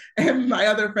see. And my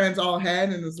other friend's all head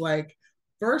and is like,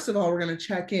 first of all, we're going to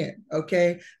check in.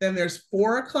 Okay. Then there's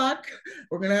 4 o'clock.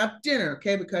 We're going to have dinner.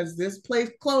 Okay. Because this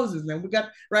place closes. And then we got,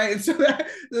 right. And so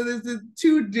there's the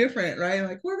two different, right.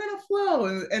 Like we're going to flow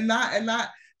and not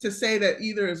to say that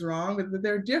either is wrong, but that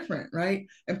they're different, right?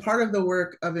 And part of the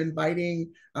work of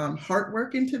inviting heart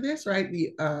work into this, right?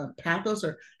 The pathos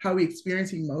or how we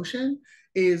experience emotion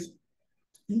is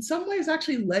in some ways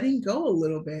actually letting go a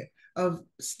little bit of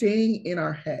staying in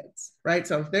our heads, right?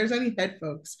 So if there's any head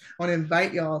folks, I want to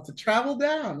invite y'all to travel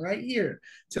down right here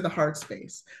to the heart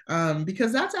space,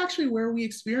 because that's actually where we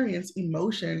experience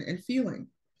emotion and feeling.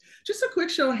 Just a quick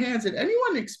show of hands, did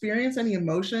anyone experience any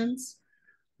emotions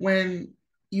when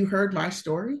you heard my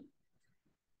story?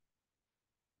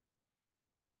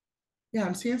 Yeah,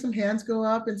 I'm seeing some hands go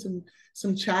up and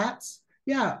some chats.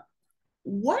 Yeah,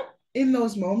 what in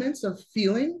those moments of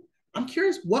feeling, I'm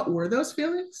curious, what were those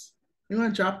feelings? You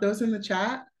want to drop those in the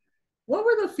chat? What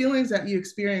were the feelings that you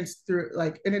experienced through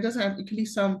like, and it doesn't have, it can be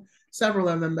several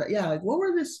of them, but yeah, like what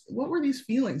were these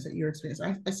feelings that you're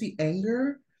experiencing? I see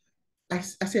anger. I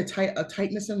see a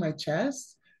tightness in my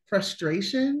chest,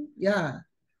 frustration. Yeah.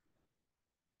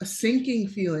 A sinking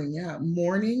feeling. Yeah.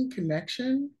 Mourning,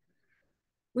 connection.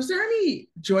 Was there any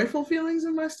joyful feelings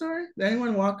in my story? Did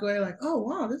anyone walk away like, oh,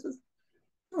 wow, this is,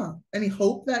 any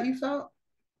hope that you felt?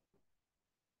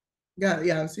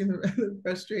 Yeah, I've seen the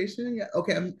frustration. Yeah,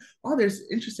 okay. Oh, there's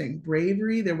interesting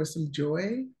bravery. There was some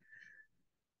joy.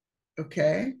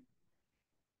 Okay,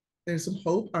 there's some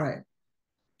hope. All right.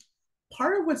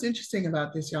 Part of what's interesting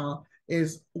about this, y'all,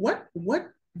 is what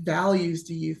values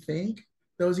do you think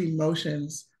those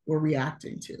emotions were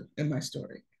reacting to in my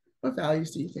story? What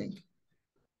values do you think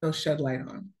those shed light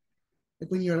on? Like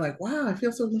when you're like, wow, I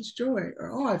feel so much joy,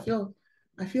 or oh, I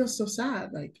feel so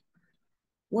sad. Like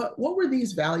what were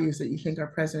these values that you think are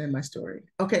present in my story?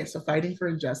 Okay, so fighting for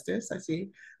injustice. I see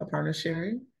a partner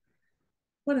sharing.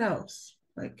 What else?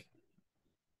 Like,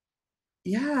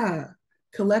 yeah,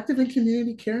 collective and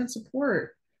community care and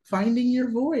support, finding your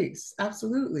voice.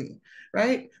 Absolutely.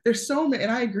 Right. There's so many,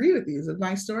 and I agree with these of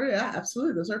my story. Yeah,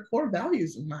 absolutely. Those are core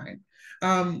values of mine.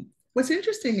 What's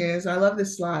interesting is I love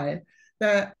this slide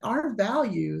that our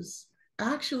values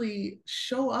actually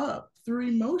show up through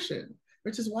emotion,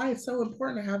 which is why it's so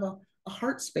important to have a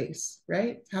heart space,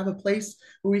 right? To have a place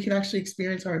where we can actually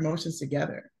experience our emotions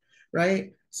together,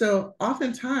 right? So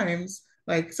oftentimes,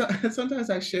 like sometimes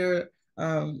I share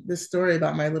this story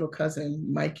about my little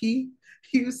cousin, Mikey.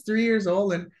 He was 3 years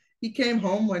old and he came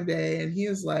home one day and he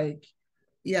was like,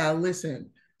 yeah,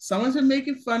 listen, someone's been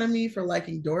making fun of me for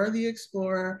liking Dora the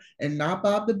Explorer and not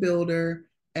Bob the Builder.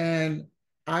 And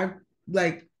I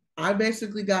like, I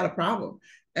basically got a problem.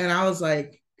 And I was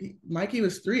like, Mikey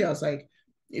was 3. I was like,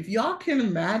 if y'all can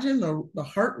imagine the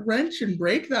heart wrench and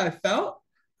break that I felt,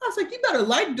 I was like, you better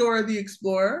like Dora the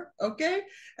Explorer, okay?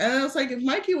 And I was like, if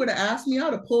Mikey would have asked me, I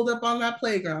would have pulled up on that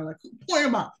playground, like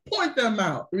point them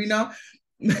out, you know?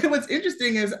 What's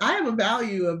interesting is I have a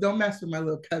value of don't mess with my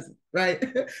little cousin, right?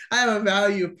 I have a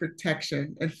value of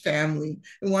protection and family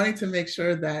and wanting to make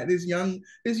sure that this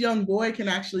young boy can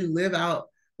actually live out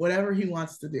whatever he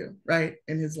wants to do, right,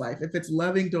 in his life. If it's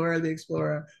loving Dora the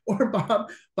Explorer or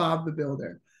Bob the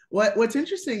Builder. What's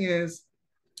interesting is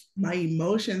my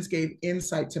emotions gave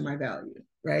insight to my value,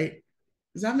 right?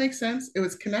 Does that make sense? It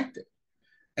was connected.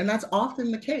 And that's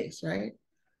often the case, right?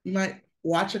 You might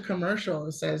watch a commercial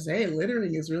that says, hey,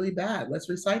 littering is really bad. Let's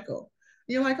recycle.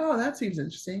 And you're like, oh, that seems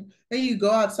interesting. Then you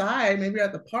go outside, maybe you're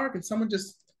at the park, and someone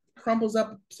just crumbles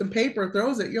up some paper,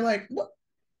 throws it. You're like, what?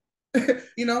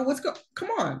 Come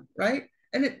on, right?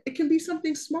 And it can be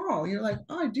something small. You're like,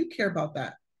 oh, I do care about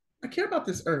that. I care about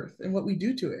this earth and what we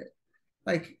do to it,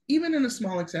 like even in a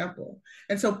small example.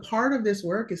 And so part of this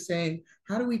work is saying,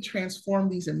 how do we transform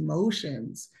these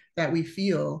emotions that we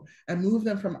feel and move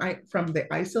them from the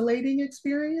isolating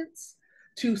experience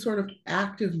to sort of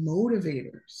active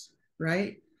motivators,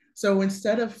 right? So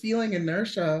instead of feeling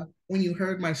inertia when you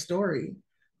heard my story,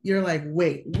 you're like,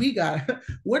 wait,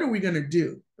 what are we going to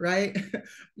do? Right.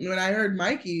 When I heard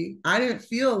Mikey, I didn't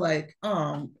feel like,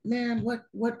 oh man,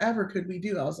 whatever could we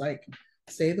do? I was like,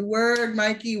 say the word,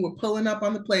 Mikey, we're pulling up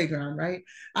on the playground, right?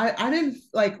 I didn't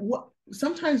like what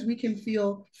sometimes we can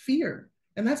feel fear,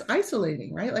 and that's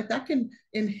isolating, right? Like that can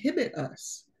inhibit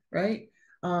us, right?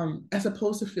 As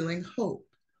opposed to feeling hope.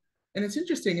 And it's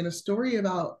interesting, in a story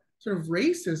about sort of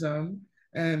racism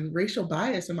and racial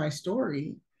bias in my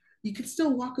story, you can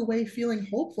still walk away feeling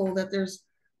hopeful that there's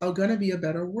going to be a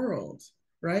better world,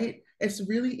 right? It's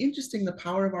really interesting, the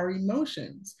power of our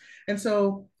emotions. And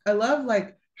so I love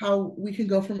like how we can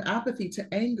go from apathy to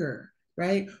anger,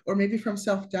 right? Or maybe from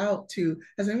self-doubt to,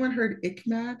 has anyone heard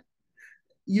ICMAD?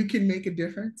 You can make a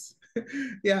difference.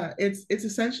 Yeah, it's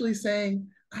essentially saying,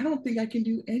 I don't think I can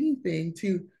do anything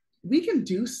to, we can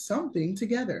do something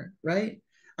together, right?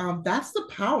 That's the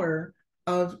power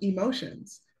of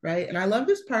emotions, right? And I love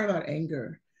this part about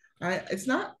anger. It's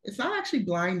not actually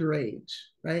blind rage,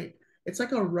 right? It's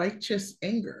like a righteous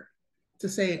anger to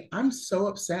say, I'm so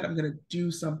upset, I'm gonna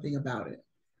do something about it,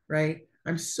 right?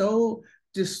 I'm so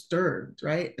disturbed,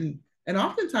 right? And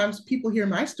oftentimes people hear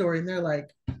my story and they're like,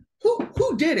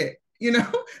 who did it?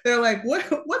 They're like,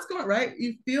 what's going right?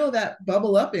 You feel that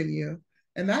bubble up in you,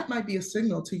 and that might be a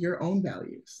signal to your own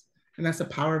values. And that's the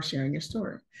power of sharing your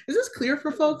story. Is this clear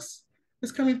for folks?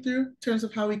 Is coming through in terms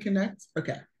of how we connect?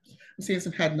 Okay, I'm seeing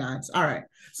some head nods. All right.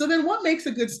 So then what makes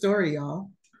a good story, y'all?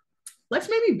 Let's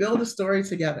maybe build a story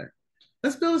together.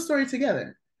 Let's build a story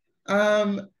together.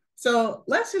 So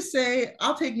let's just say,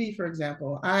 I'll take me for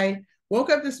example. I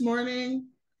woke up this morning,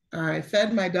 I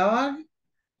fed my dog,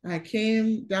 I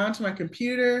came down to my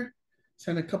computer,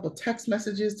 sent a couple text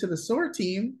messages to the SOAR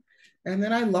team, and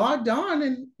then I logged on,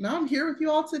 and now I'm here with you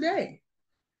all today.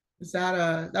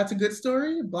 That's a good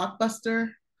story? A blockbuster,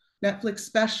 Netflix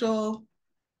special.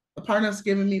 Aparna's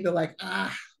giving me the like,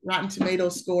 Rotten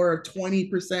Tomatoes score of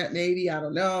 20% maybe, I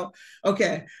don't know.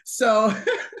 Okay, so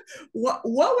what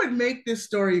would make this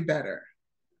story better?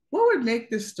 What would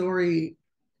make this story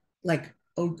like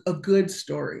a good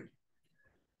story?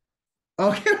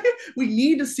 Okay, we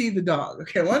need to see the dog.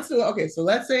 Okay, so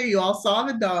let's say you all saw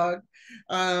the dog,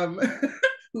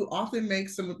 who often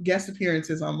makes some guest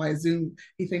appearances on my Zoom.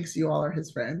 He thinks you all are his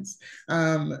friends.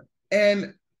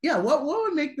 And yeah, what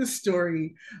would make this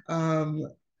story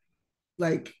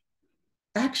like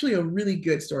actually a really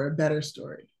good story, a better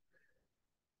story?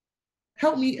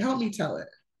 Help me tell it.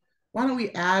 Why don't we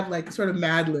add like sort of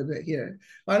Mad Lib it here?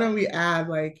 Why don't we add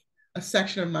like a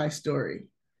section of my story?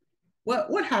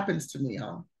 What happens to me,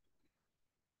 y'all?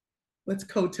 Let's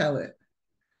co-tell it.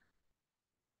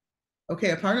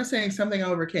 Okay, Aparna saying something I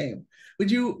overcame.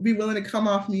 Would you be willing to come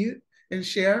off mute and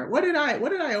share? What did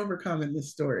I overcome in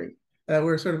this story that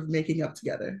we're sort of making up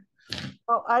together?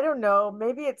 Oh, I don't know.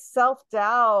 Maybe it's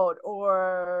self-doubt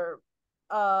or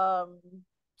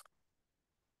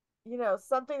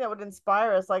something that would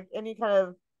inspire us, like any kind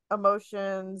of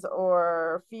emotions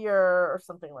or fear or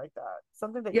something like that.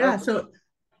 Something that yeah. So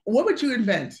what would you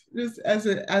invent just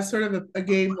as sort of a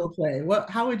game we'll play? What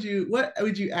would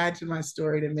you add to my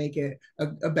story to make it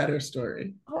a better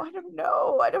story? Oh, I don't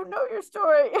know. I don't know your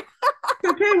story.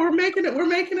 Okay, we're making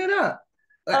it up.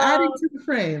 Adding to the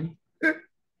frame.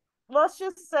 Let's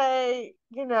just say,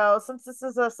 since this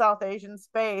is a South Asian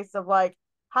space of like,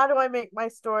 how do I make my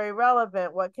story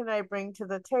relevant? What can I bring to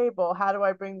the table? How do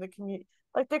I bring the community?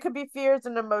 Like there could be fears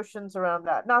and emotions around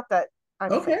that. Not that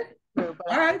I'm okay. True,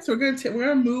 but all right, so we're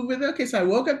gonna move with it. Okay, so I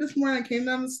woke up this morning, I came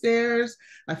down the stairs,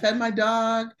 I fed my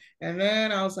dog, and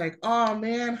then I was like, oh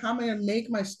man, how am I gonna make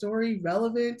my story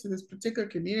relevant to this particular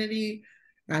community?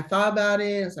 And I thought about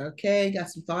it. I was like, okay, got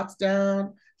some thoughts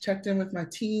down, checked in with my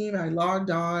team, I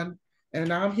logged on, and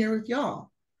now I'm here with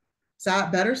y'all. Is that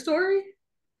a better story?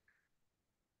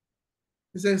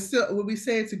 Is it still, would we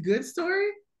say it's a good story?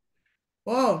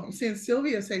 Whoa, I'm seeing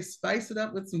Sylvia say spice it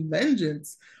up with some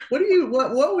vengeance. What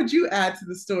would you add to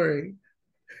the story?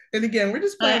 And again, we're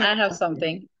just playing. I have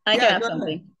something. I can add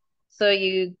something. So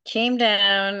you came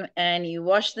down and you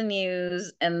watched the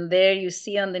news, and there you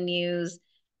see on the news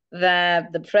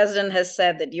that the president has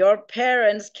said that your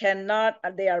parents cannot,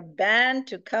 they are banned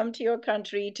to come to your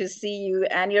country to see you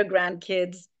and your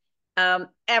grandkids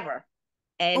ever.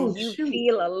 And Oh, you shoot.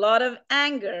 feel a lot of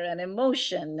anger and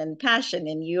emotion and passion,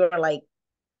 and you're like,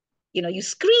 you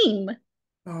scream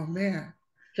Oh, man.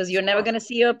 because you're never going to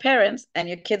see your parents, and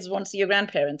your kids won't see your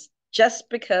grandparents just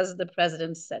because the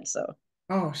president said so.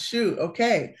 Oh, shoot.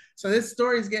 Okay. So this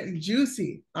story is getting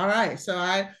juicy. All right. So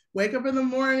I wake up in the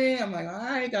morning. I'm like, all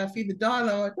right, gotta feed the dog.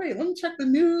 And I'm like, wait, let me check the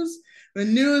news. The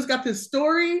news got this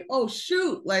story. Oh,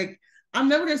 shoot. Like, I'm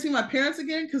never gonna see my parents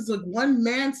again because like one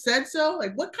man said so.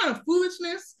 Like, what kind of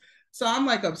foolishness? So I'm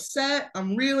like upset.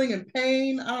 I'm reeling in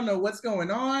pain. I don't know what's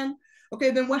going on.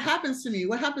 Okay, then what happens to me?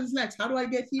 What happens next? How do I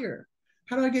get here?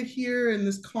 How do I get here in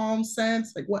this calm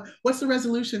sense? Like, what's the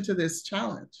resolution to this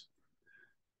challenge?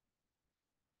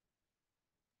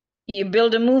 You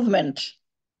build a movement.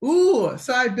 Ooh,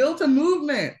 so I built a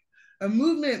movement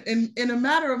in a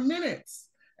matter of minutes.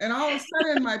 And all of a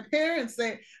sudden, my parents,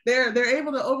 they're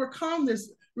able to overcome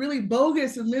this really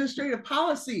bogus administrative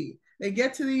policy. They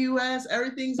get to the US,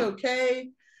 everything's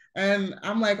okay. And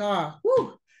I'm like, oh,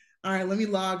 whew. All right, let me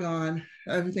log on.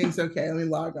 Everything's okay. Let me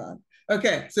log on.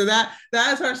 Okay, so that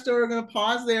is our story. We're gonna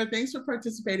pause there. Thanks for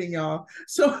participating, y'all.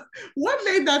 So, what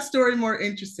made that story more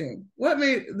interesting? What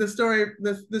made the story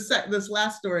this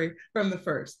last story from the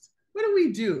first? What do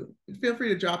we do? Feel free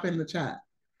to drop in the chat.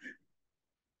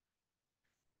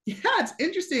 Yeah, it's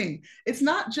interesting. It's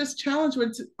not just challenge, but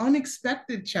it's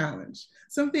unexpected challenge.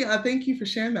 Something. Thank you for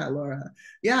sharing that, Laura.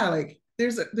 Yeah, like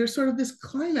there's sort of this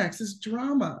climax, this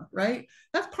drama, right?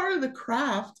 That's part of the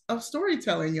craft of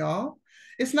storytelling, y'all.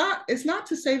 It's not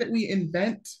to say that we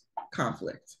invent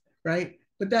conflict, right?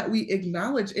 But that we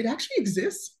acknowledge it actually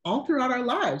exists all throughout our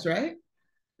lives, right?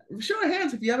 Show of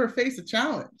hands if you ever face a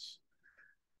challenge,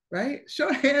 right? Show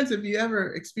of hands if you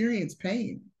ever experience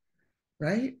pain,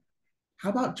 right?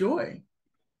 How about joy?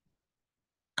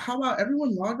 How about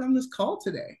everyone logged on this call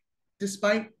today,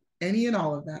 despite any and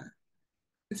all of that?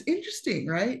 It's interesting,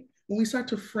 right? When we start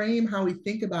to frame how we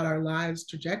think about our lives'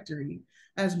 trajectory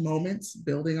as moments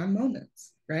building on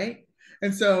moments, right?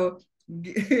 And so,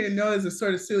 as a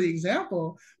sort of silly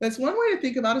example, that's one way to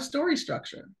think about a story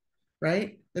structure,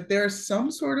 right? That there's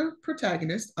some sort of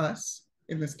protagonist, us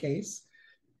in this case,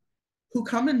 who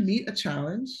come and meet a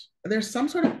challenge. There's some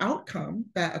sort of outcome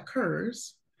that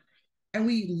occurs, and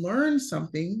we learn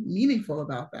something meaningful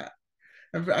about that.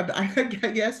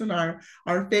 I guess in our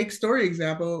fake story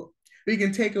example, we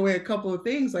can take away a couple of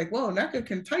things like, whoa, Nneka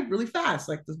can type really fast,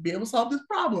 like to be able to solve this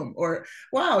problem, or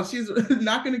wow, she's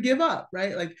not going to give up,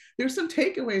 right? Like there's some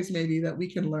takeaways maybe that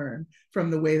we can learn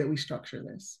from the way that we structure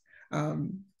this.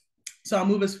 So I'll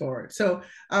move us forward. So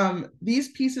these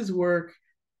pieces work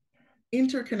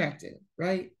interconnected,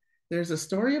 right? There's a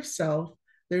story of self,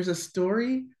 there's a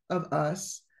story of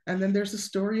us, and then there's a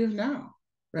story of now,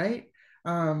 right?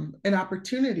 An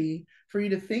opportunity for you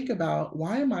to think about,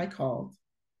 why am I called?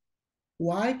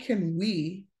 Why can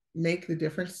we make the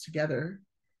difference together?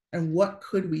 And what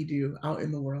could we do out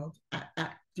in the world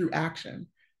through action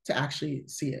to actually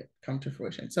see it come to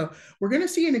fruition? So we're going to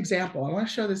see an example. I want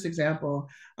to show this example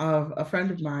of a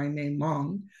friend of mine named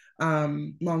Mong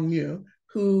Mu,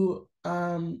 who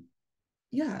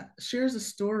shares a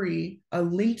story, a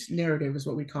linked narrative is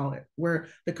what we call it, where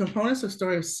the components of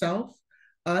story of self,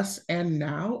 us, and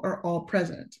now are all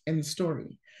present in the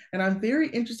story. And I'm very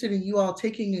interested in you all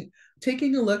taking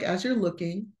a look as you're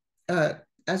looking,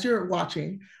 as you're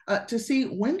watching, to see,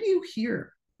 when do you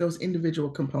hear those individual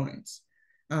components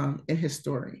in his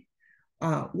story?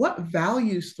 What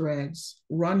values threads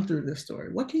run through this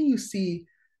story? What can you see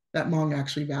that Mong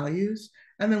actually values?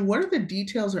 And then what are the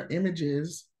details or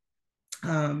images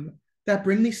that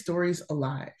bring these stories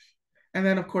alive? And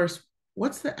then, of course,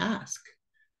 what's the ask?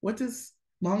 What does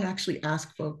Mong actually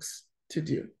ask folks to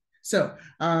do? So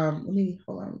let me,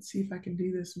 hold on, let's see if I can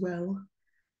do this well.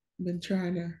 I've been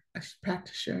trying to, I should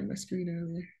practice sharing my screen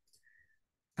earlier.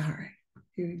 All right,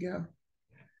 here we go.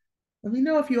 Let me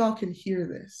know if you all can hear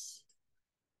this.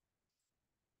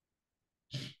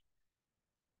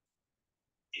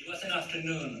 It was an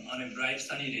afternoon on a bright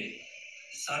sunny day.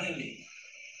 Suddenly,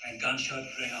 a gunshot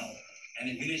rang out, and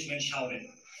a villageman shouted,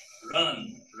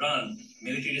 "Run, run,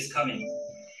 military is coming."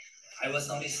 I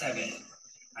was only 7.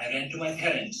 I ran to my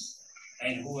parents,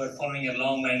 and who were following a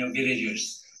long line of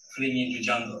villagers fleeing into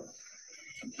jungle.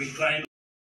 We climbed.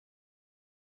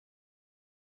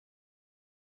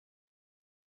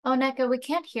 Oh, Nneka, we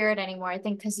can't hear it anymore. I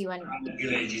think because you went. The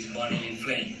village is burning in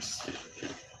flames.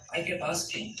 I kept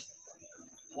asking,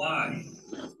 why?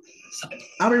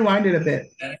 I'll rewind it a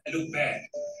bit. Then I look back.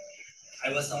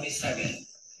 I was only 7.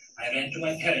 I ran to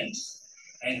my parents,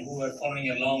 and who were following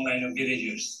a long line of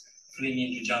villagers fleeing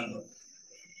into jungle.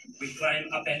 We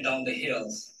climbed up and down the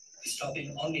hills,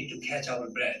 stopping only to catch our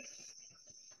breath.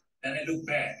 Then I look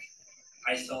back.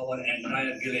 I saw our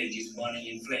entire village is burning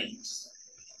in flames.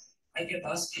 I kept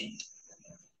asking,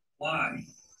 why?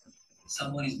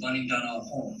 Someone is burning down our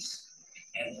homes,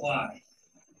 and why?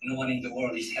 No one in the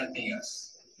world is helping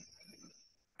us.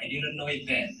 I didn't know it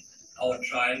then. Our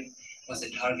tribe was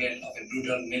the target of a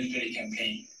brutal military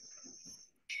campaign.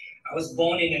 I was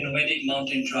born in a nomadic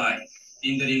mountain tribe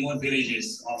in the remote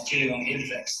villages of Chittagong Hill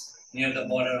Tracts, near the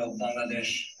border of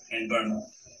Bangladesh and Burma.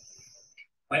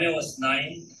 When I was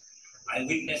 9, I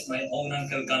witnessed my own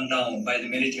uncle gunned down by the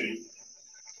military.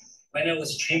 When I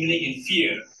was trembling in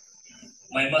fear,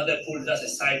 my mother pulled us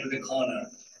aside to the corner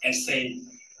and said,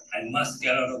 I must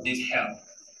get out of this hell.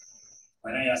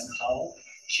 When I asked how,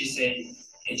 she said,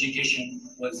 education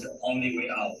was the only way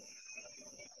out.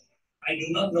 I do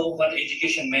not know what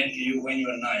education meant to you when you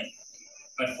were 9,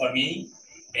 but for me,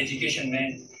 education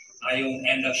meant I won't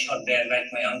end up shot dead like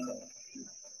my uncle.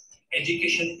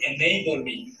 Education enabled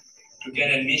me to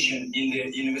get admission in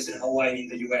the University of Hawaii in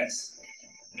the US.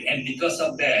 And because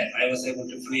of that, I was able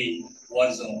to flee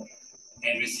war zone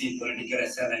and receive political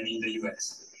asylum in the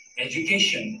US.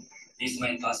 Education is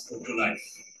my passport to life.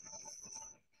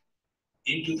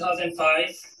 In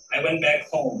 2005, I went back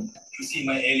home to see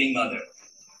my ailing mother.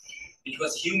 It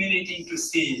was humiliating to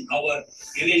see our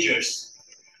villagers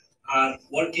are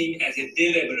working as a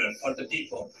day laborer for the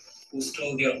people who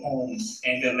stole their homes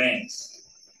and their lands.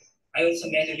 I also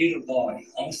met a little boy,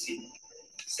 Ongsi,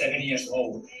 7 years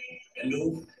old,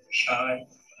 aloof, shy,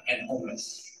 and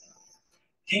homeless.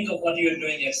 Think of what you are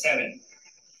doing at 7,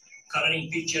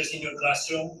 coloring pictures in your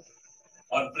classroom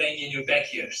or playing in your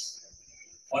backyards.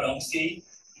 For Ongsi,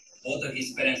 both of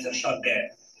his parents are shot dead.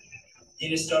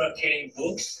 Instead of carrying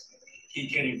books, he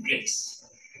carried bricks.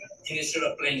 Instead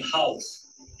of playing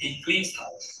house, he cleans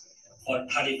house for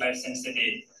 35 cents a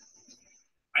day.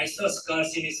 I saw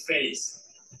scars in his face,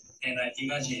 and I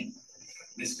imagined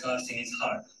the scars in his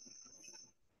heart.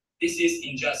 This is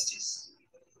injustice.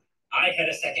 I had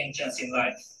a second chance in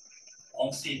life.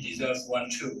 Ongsi deserves one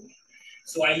too.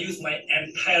 So I used my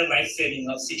entire life saving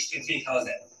of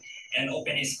 63,000 and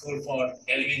opened a school for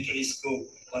elementary school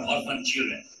for orphan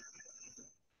children.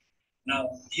 Now,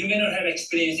 you may not have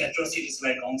experienced atrocities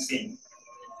like Ongsi,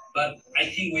 but I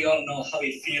think we all know how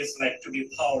it feels like to be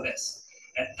powerless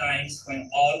at times when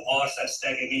all odds are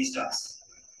stacked against us.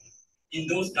 In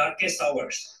those darkest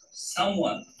hours,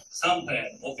 someone, somewhere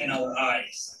opened our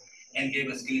eyes and gave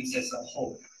us glimpses of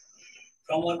hope.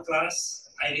 From our class,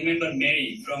 I remember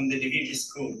Mary from the divinity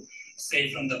school,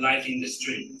 saved from the life in the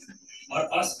street,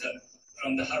 or Oscar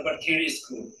from the Harvard Kennedy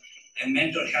School. A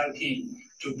mentor helped him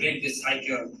to break the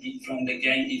cycle from the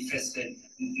gang-infested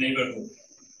neighborhood.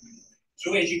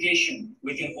 Through education,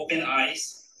 we can open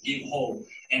eyes, give hope,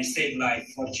 and save life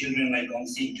for children like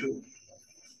Ongsi too.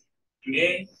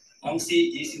 Today,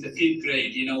 Ongsi is in the 5th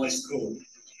grade in our school,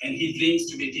 and he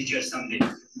dreams to be a teacher someday.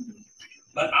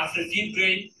 But after 5th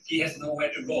grade, he has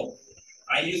nowhere to go.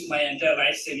 I used my entire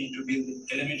life saving to build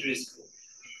elementary school.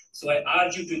 So I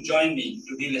urge you to join me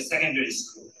to build a secondary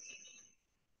school.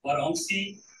 For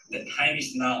Ongsi, the time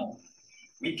is now.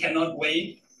 We cannot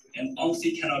wait, and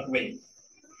Ongsi cannot wait.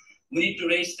 We need to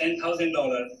raise $10,000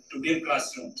 to build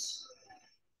classrooms.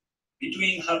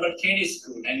 Between Harvard Kennedy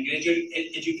School and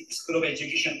Graduate School of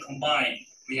Education combined,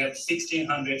 we have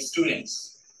 1,600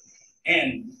 students.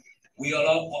 And we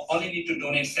only need to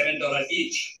donate $7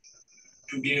 each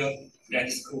to build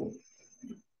that school.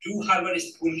 2 Harvard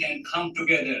schools can come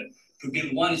together to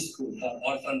build one school for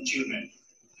orphan children.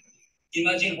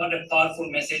 Imagine what a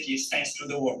powerful message it sends to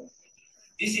the world.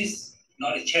 This is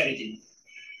not a charity.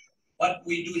 What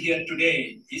we do here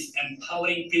today is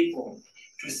empowering people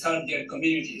to serve their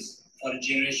communities for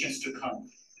generations to come.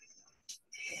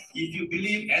 If you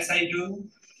believe, as I do,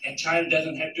 a child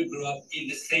doesn't have to grow up in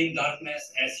the same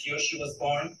darkness as he or she was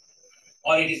born,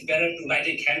 or it is better to light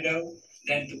a candle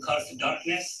than to curse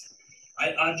darkness,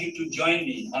 I urge you to join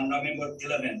me on November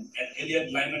 11th at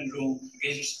Elliott Lyman Room,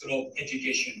 Graduate School of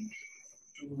Education,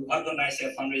 to organize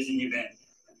a fundraising event.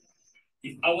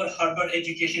 If our Harvard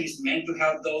education is meant to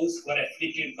help those who are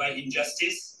afflicted by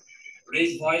injustice,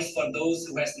 raise voice for those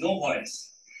who has no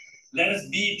voice, let us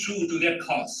be true to their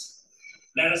cause.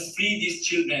 Let us free these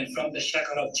children from the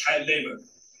shackle of child labor.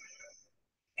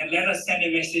 And let us send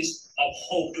a message of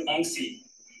hope to Ongsi,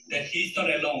 that he's not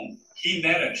alone, he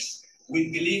matters.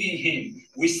 We believe in him,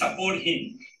 we support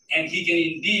him, and he can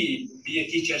indeed be a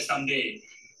teacher someday.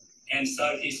 and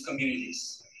serve his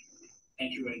communities.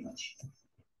 Thank you very much.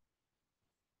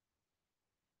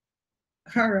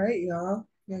 All right, y'all.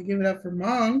 Gonna give it up for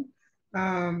Mom,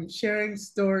 sharing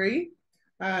story.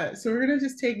 So we're gonna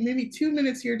just take maybe 2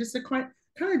 minutes here just to kind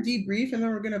of debrief, and then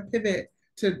we're gonna pivot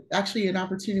to actually an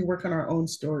opportunity to work on our own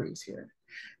stories here.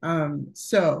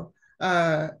 So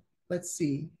let's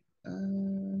see.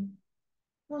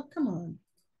 Well, come on.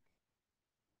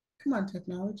 Come on,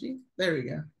 technology. There we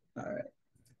go. All right.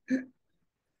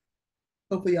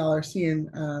 Hopefully y'all are seeing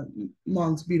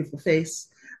Mong's beautiful face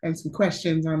and some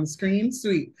questions on the screen.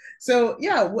 Sweet. So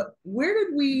yeah, where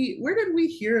did we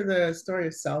hear the story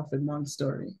of self in Mong's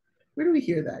story? Where did we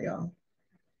hear that, y'all?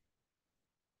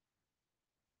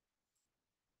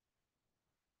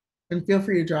 And feel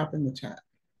free to drop in the chat.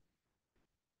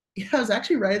 Yeah, it was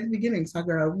actually right at the beginning,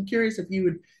 Sakura. I'm curious if you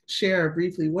would share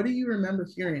briefly, what do you remember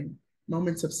hearing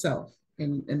moments of self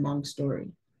in Mong's story?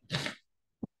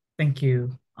 Thank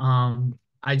you.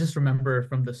 I just remember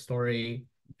from the story,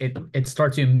 it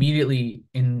starts immediately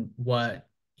in what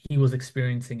he was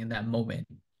experiencing in that moment.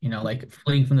 You know, like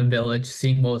fleeing from the village,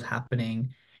 seeing what was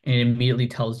happening, and it immediately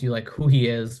tells you like who he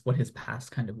is, what his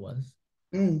past kind of was.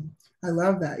 I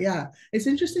love that. Yeah. It's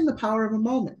interesting the power of a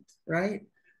moment, right?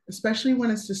 Especially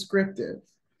when it's descriptive,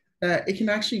 that it can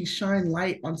actually shine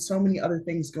light on so many other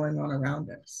things going on around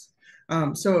us.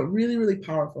 So really, really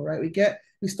powerful, right?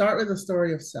 We start with the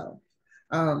story of self.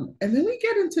 And then we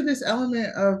get into this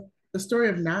element of the story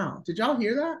of now. Did y'all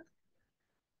hear that?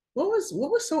 What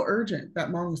was so urgent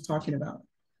that Mom was talking about?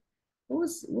 What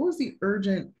was the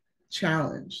urgent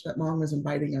challenge that Mom was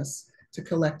inviting us to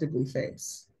collectively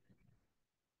face?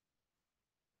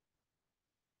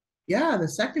 Yeah, the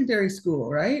secondary school,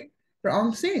 right? For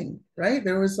Aung Sing, right?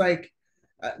 There was like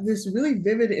this really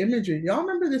vivid imagery. Y'all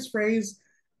remember this phrase,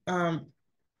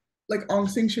 like Aung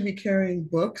Sing should be carrying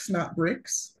books, not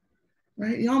bricks,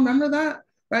 right? Y'all remember that,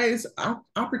 right? It's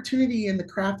opportunity in the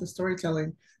craft of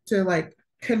storytelling to like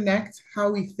connect how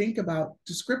we think about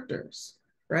descriptors,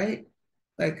 right?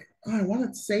 Like, oh, I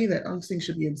want to say that Aung Sing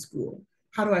should be in school.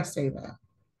 How do I say that?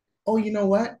 Oh, you know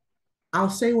what? I'll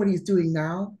say what he's doing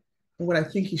now and what I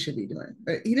think he should be doing.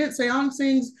 But he didn't say Aung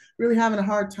Sing's really having a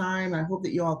hard time. I hope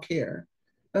that you all care.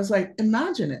 I was like,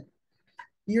 imagine it.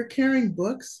 You're carrying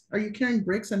books. Are you carrying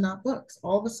bricks and not books?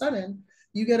 All of a sudden,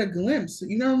 you get a glimpse.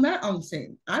 You never met Aung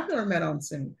Sing. I've never met Aung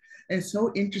Sing. And it's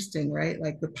so interesting, right?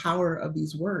 Like the power of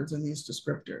these words and these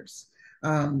descriptors.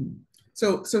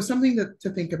 So something to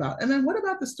think about. And then what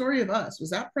about the story of us? Was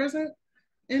that present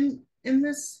in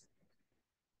this?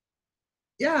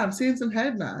 Yeah, I'm seeing some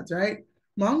head nods, right?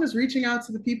 Mom was reaching out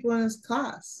to the people in his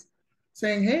class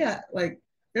saying, hey, like,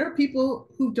 there are people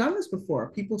who've done this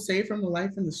before. People saved from the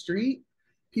life in the street,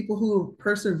 people who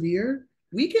persevere.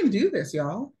 We can do this,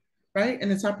 y'all, right?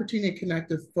 And it's opportunity to connect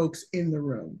with folks in the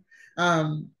room.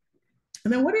 And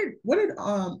then what did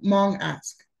Mong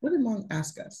ask? What did Mong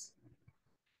ask us?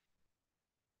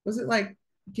 Was it like,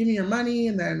 give me your money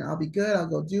and then I'll be good, I'll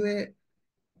go do it?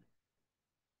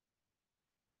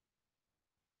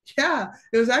 Yeah,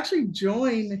 it was actually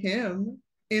join him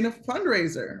in a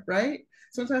fundraiser, right?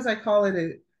 Sometimes I call it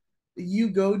a you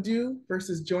go do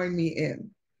versus join me in,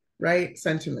 right?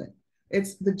 Sentiment.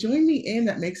 It's the join me in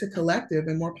that makes it collective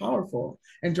and more powerful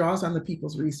and draws on the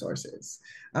people's resources.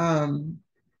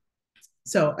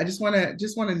 So I just want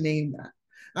to name that.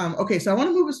 Okay, so I want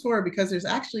to move us forward because there's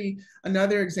actually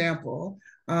another example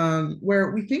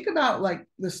where we think about like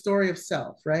the story of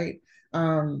self, right?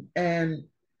 And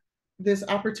this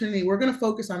opportunity, we're going to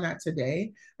focus on that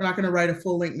today. We're not going to write a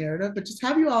full length narrative, but just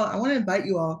have you all, I want to invite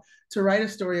you all to write a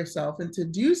story of self. And to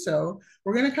do so,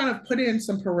 we're going to kind of put in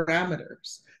some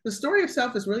parameters. The story of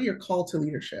self is really your call to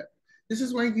leadership. This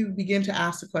is where you begin to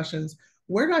ask the questions,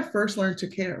 where did I first learn to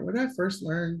care? Where did I first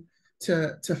learn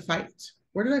to fight?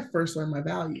 Where did I first learn my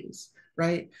values?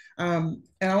 Right. And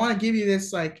I want to give you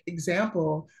this like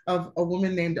example of a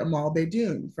woman named Amal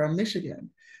Beydoun from Michigan.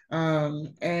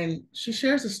 And she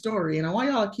shares a story, and I want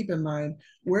y'all to keep in mind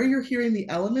where you're hearing the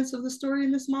elements of the story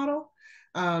in this model,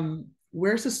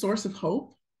 where's the source of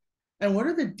hope, and what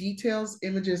are the details,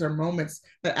 images, or moments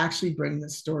that actually bring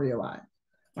this story alive.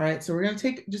 All right, so we're going to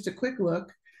take just a quick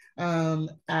look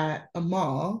at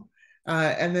Amal,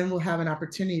 and then we'll have an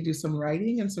opportunity to do some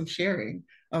writing and some sharing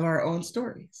of our own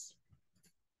stories.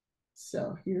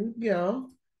 So here we go.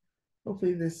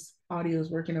 Hopefully this audio is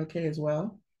working okay as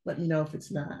well. Let me know if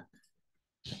it's not.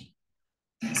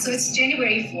 So it's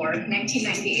January 4th,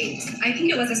 1998. I think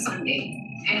it was a Sunday,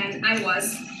 and I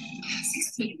was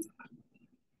 16.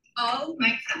 All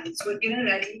my parents were getting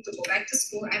ready to go back to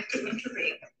school after winter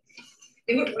break.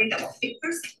 They were worried about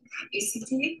papers,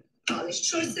 ACT, college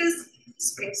choices,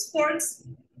 spring sports.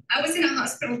 I was in a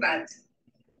hospital bed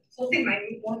holding my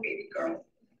newborn baby girl.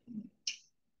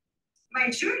 My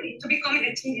journey to becoming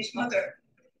a teenage mother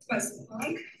was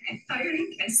long and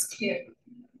tiring and scary.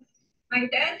 My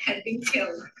dad had been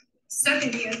killed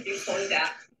 7 years before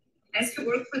that as he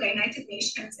worked for the United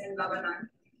Nations in Lebanon.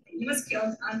 He was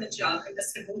killed on the job in the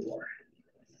Civil War.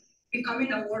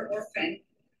 Becoming a war orphan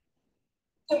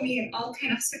put me in all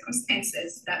kinds of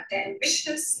circumstances that the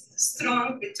ambitious,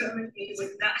 strong, determined me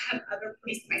would not have ever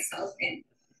placed myself in.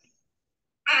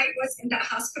 I was in that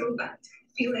hospital bed,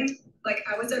 feeling like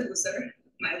I was a loser.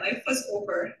 My life was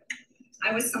over.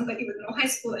 I was somebody with no high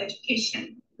school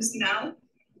education who's now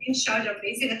in charge of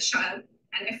raising a child.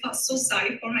 And I felt so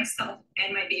sorry for myself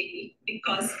and my baby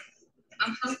because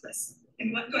I'm helpless.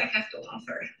 And what do I have to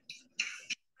offer?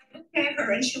 I looked at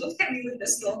her and she looked at me with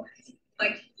this look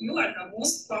like, you are the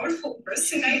most powerful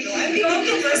person I know. I'm the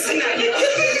only person I know.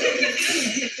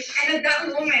 And at that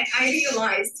moment, I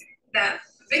realized that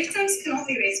victims can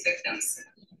only raise victims.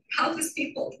 Helpless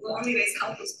people will only raise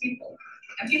helpless people.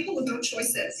 And people with no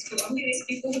choices will only raise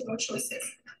people with no choices.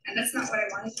 And that's not what I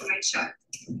wanted for my child.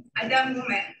 At that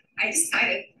moment, I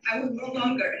decided I would no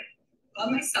longer call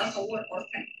myself a war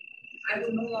orphan. I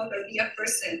will no longer be a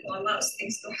person who allows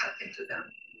things to happen to them.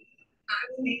 I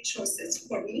will make choices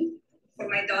for me, for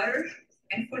my daughter,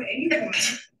 and for any woman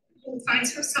who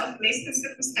finds herself placed in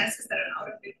circumstances that are out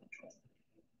of their control.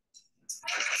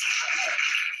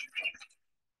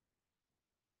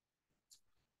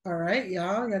 All right,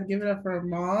 y'all, gotta give it up for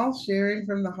Amal, sharing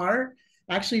from the heart.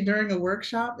 Actually, during a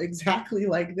workshop exactly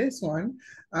like this one,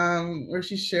 where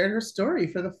she shared her story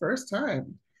for the first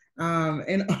time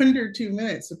in under 2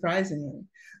 minutes, surprisingly.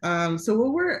 So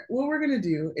what we're gonna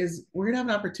do is we're gonna have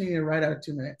an opportunity to write out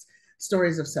 2 minutes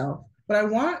stories of self. But I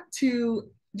want to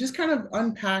just kind of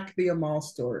unpack the Amal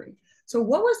story. So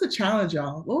what was the challenge,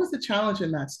 y'all? What was the challenge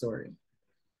in that story?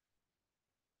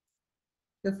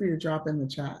 Feel free to drop in the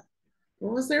chat.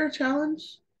 Well, was there a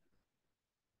challenge?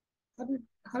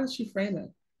 How did she frame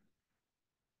it?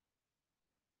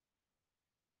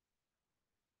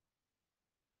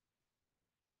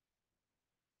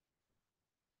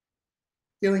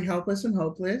 Feeling helpless and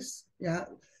hopeless. Yeah.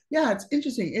 Yeah, it's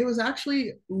interesting. It was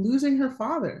actually losing her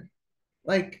father.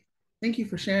 Like, thank you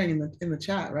for sharing in the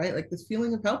chat, right? Like this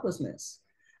feeling of helplessness.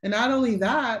 And not only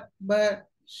that, but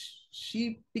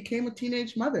she became a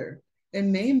teenage mother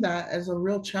and named that as a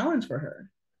real challenge for her,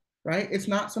 right? It's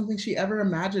not something she ever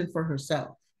imagined for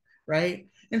herself, right?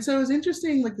 And so it's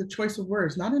interesting, like the choice of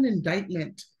words, not an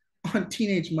indictment on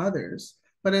teenage mothers,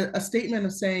 but a statement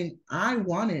of saying, I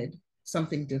wanted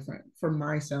something different for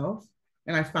myself.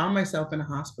 And I found myself in a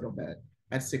hospital bed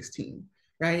at 16,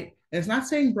 right? And it's not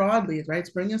saying broadly, right?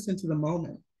 It's bringing us into the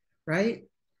moment, right?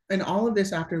 And all of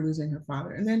this after losing her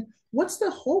father. And then what's the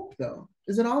hope though?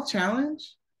 Is it all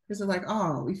challenge? Is it like,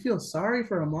 oh, we feel sorry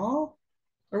for them all?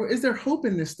 Or is there hope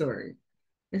in this story?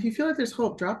 If you feel like there's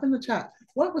hope, drop in the chat.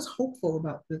 What was hopeful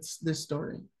about this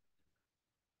story?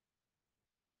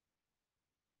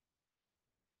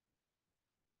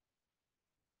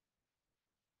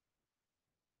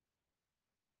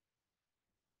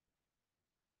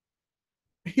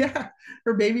 Yeah,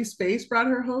 her baby's face brought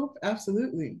her hope.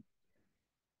 Absolutely.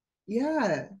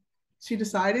 Yeah, she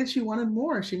decided she wanted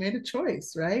more. She made a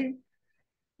choice, right?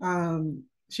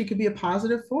 She could be a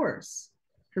positive force.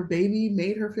 Her baby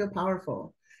made her feel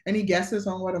powerful. Any guesses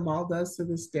on what Amal does to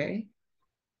this day?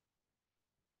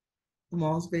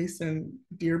 Amal's based in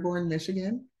Dearborn,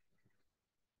 Michigan.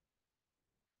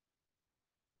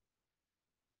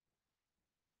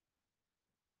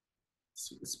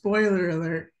 Spoiler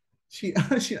alert. She's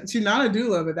not a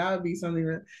doula, but that would be something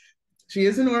that she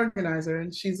is an organizer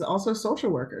and she's also a social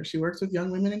worker. She works with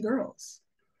young women and girls.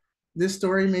 This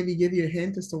story maybe give you a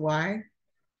hint as to why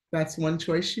that's one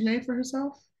choice she made for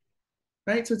herself,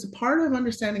 right? So it's a part of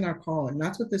understanding our calling.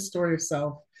 That's what this story of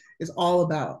self is all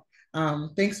about.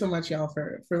 Thanks so much, y'all,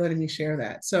 for letting me share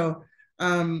that. So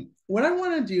what I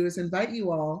want to do is invite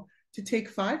you all to take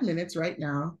 5 minutes right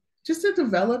now just to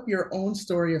develop your own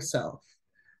story of self,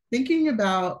 thinking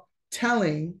about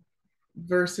telling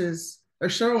versus or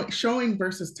showing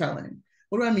versus telling.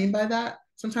 What do I mean by that?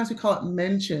 Sometimes we call it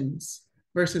mentions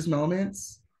versus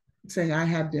moments, saying I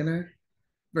had dinner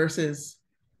versus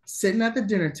sitting at the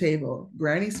dinner table.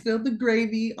 Granny spilled the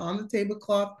gravy on the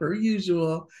tablecloth per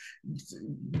usual.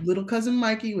 Little cousin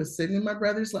Mikey was sitting in my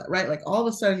brother's lap, right? Like all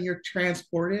of a sudden you're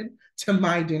transported to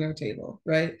my dinner table,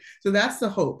 right? So that's the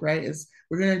hope, right? Is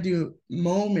we're gonna do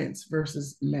moments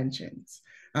versus mentions.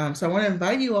 So I want to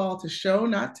invite you all to show,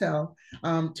 not tell,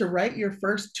 to write your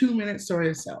first 2-minute story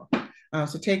of self.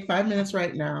 So take 5 minutes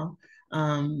right now.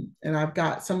 And I've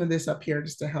got some of this up here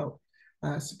just to help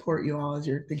support you all as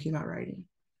you're thinking about writing.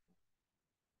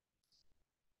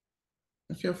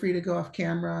 And feel free to go off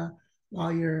camera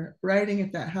while you're writing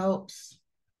if that helps.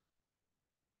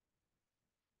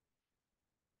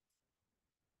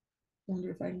 Wonder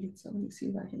if I can get some, let me see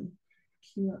if I can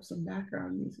cue up some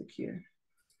background music here.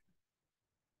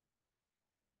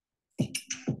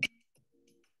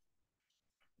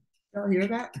 Y'all hear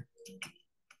that?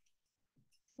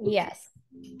 Yes.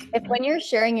 If when you're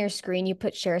sharing your screen, you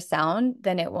put share sound,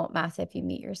 then it won't matter if you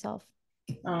mute yourself.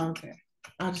 Oh, okay.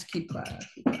 I'll just keep quiet. I'll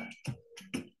keep quiet.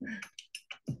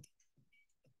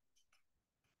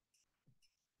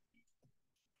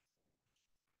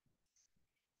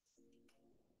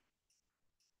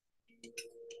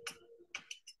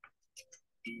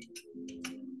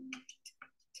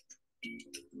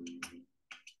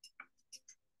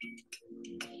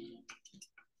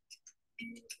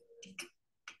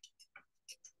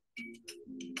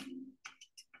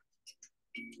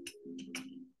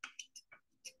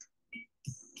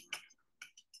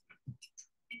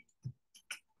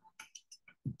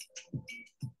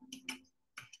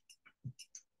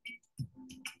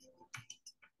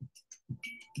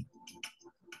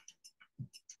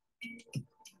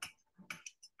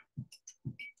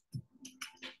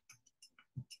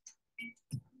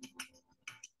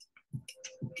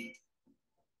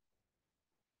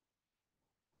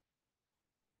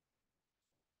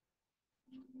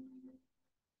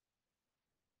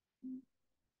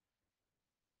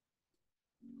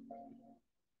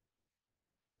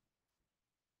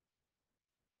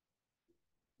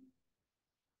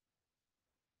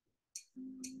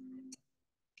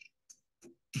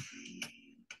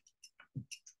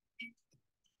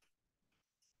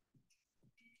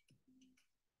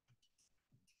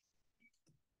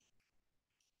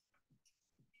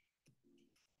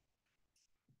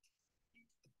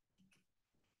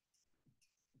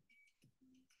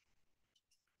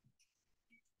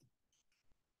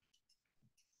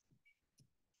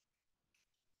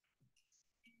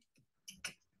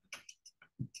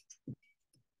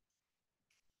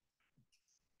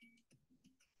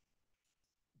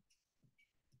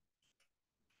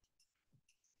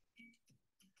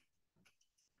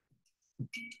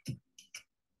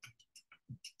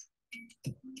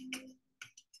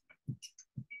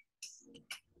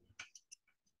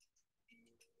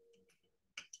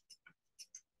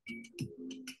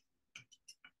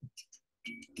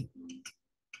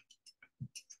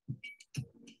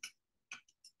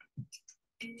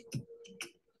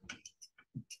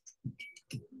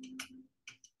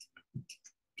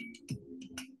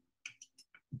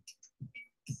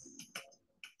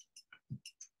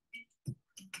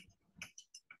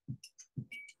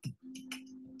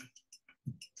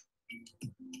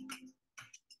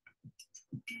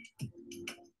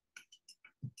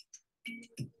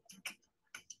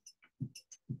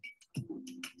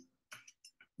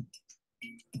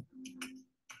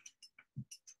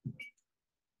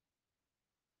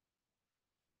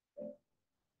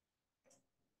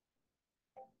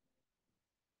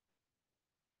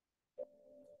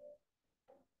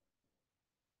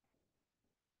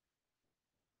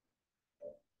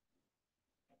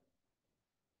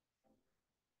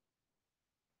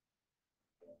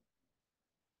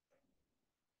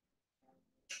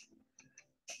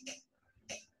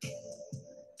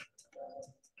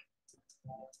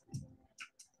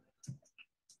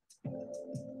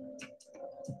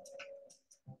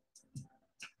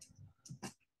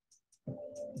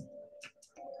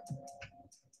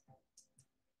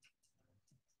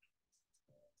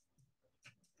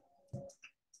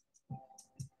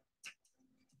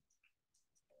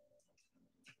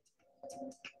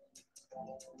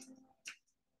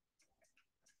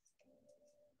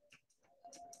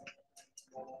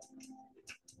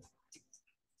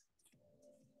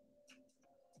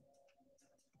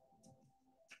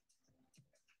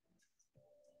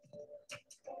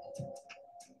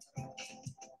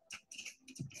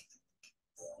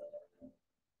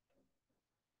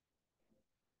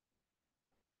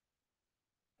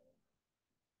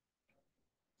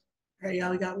 All right,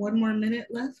 y'all, we got one more minute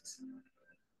left.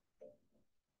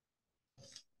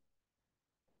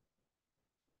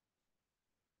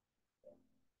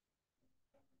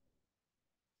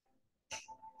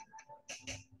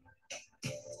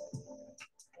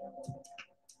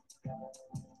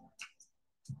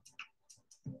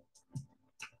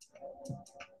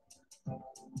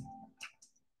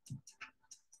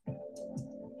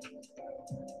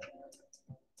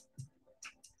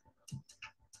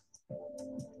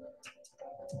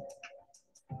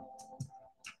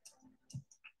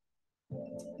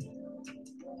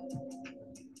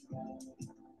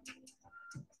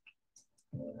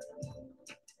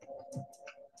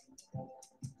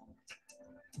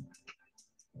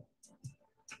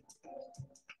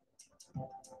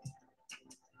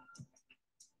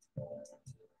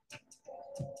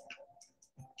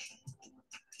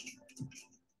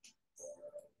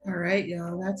 All right,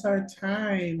 y'all, that's our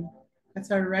time. That's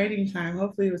our writing time.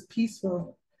 Hopefully it was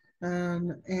peaceful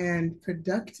and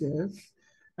productive.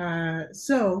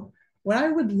 So what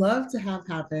I would love to have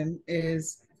happen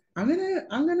is I'm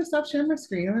gonna stop sharing my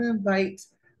screen. I'm gonna invite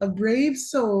a brave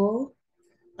soul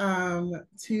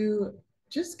to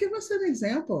just give us an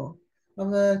example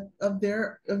of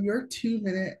your 2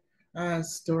 minute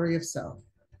story of self.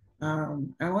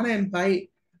 I want to invite,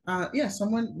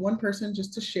 one person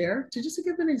just to share, just to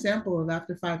give an example of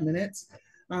after 5 minutes,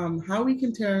 how we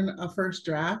can turn a first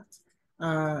draft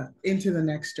into the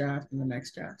next draft and the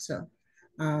next draft. So,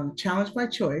 challenge by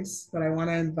choice, but I want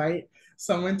to invite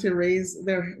someone to raise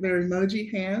their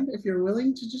emoji hand if you're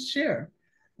willing to just share.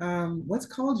 What's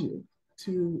called you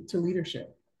to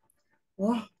leadership?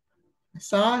 Well, I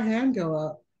saw a hand go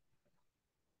up.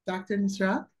 Dr.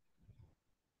 Nusrat,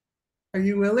 are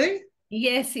you willing?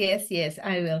 Yes, yes, yes,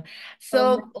 I will.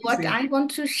 So what I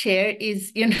want to share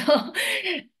is,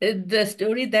 the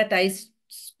story that I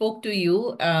spoke to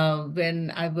you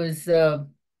when I was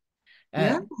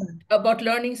Yeah. about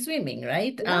learning swimming,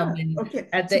 right? Yeah. Okay.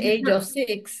 At So the age of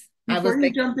 6, I was before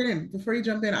like, you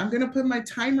jump in, I'm gonna put my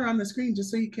timer on the screen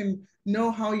just so you can know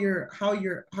how you're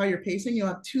pacing. You'll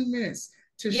have 2 minutes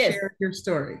to yes, share your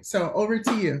story. So over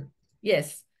to you.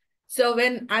 yes. So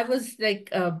when I was like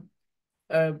uh,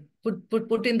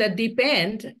 put in the deep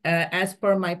end, as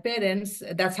per my parents,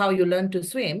 that's how you learn to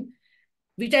swim,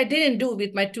 which I didn't do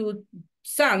with my two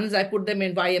sons. I put them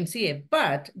in YMCA.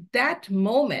 But that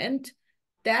moment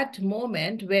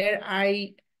where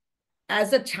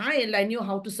as a child, I knew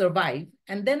how to survive.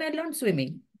 And then I learned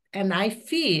swimming. And I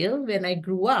feel when I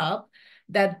grew up,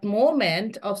 that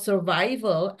moment of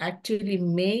survival actually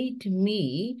made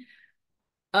me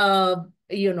a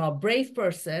brave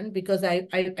person, because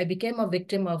I became a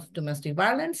victim of domestic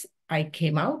violence. I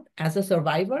came out as a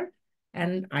survivor,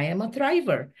 and I am a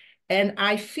thriver. And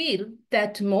I feel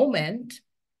that moment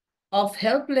of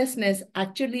helplessness,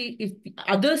 actually, if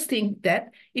others think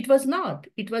that, it was not.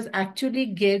 It was actually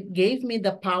gave me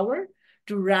the power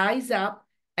to rise up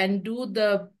and do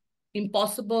the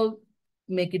impossible,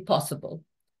 make it possible.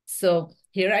 So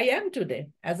here I am today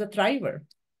as a thriver.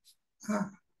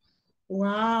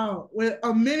 Wow. With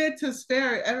a minute to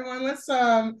spare, everyone, let's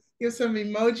give some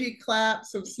emoji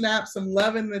claps, some snaps, some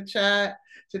love in the chat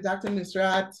to Dr.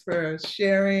 Nusrat for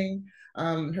sharing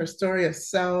her story of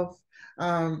self.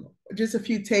 Just a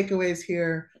few takeaways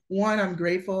here. One, I'm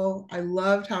grateful. I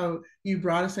loved how you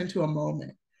brought us into a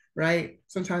moment, right?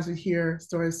 Sometimes we hear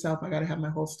story of self, I got to have my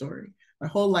whole story, my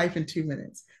whole life in 2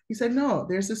 minutes. You said, no,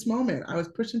 there's this moment. I was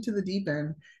pushed into the deep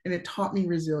end and it taught me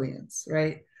resilience,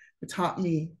 right? It taught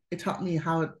me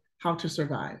how to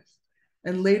survive.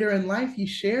 And later in life, you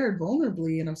shared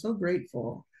vulnerably, and I'm so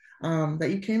grateful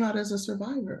that you came out as a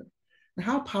survivor. And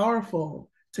how powerful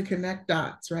to connect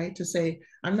dots, right? To say,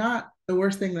 I'm not the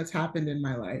worst thing that's happened in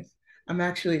my life. I'm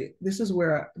actually, this is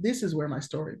where my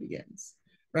story begins,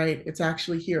 right? It's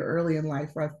actually here early in life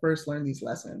where I first learned these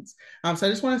lessons. So I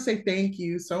just want to say thank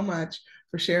you so much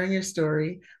for sharing your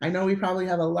story. I know we probably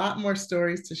have a lot more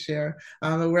stories to share,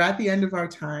 but we're at the end of our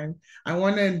time. I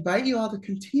want to invite you all to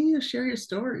continue to share your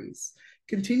stories.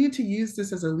 Continue to use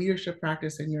this as a leadership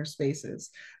practice in your spaces.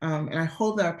 And I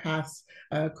hope that our paths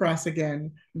cross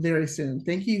again very soon.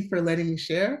 Thank you for letting me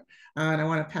share. And I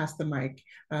want to pass the mic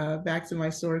back to my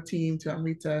SOAR team, to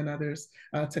Amrita and others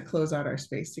to close out our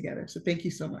space together. So thank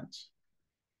you so much.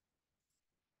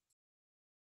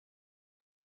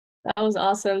 That was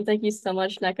awesome. Thank you so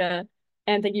much, Nneka.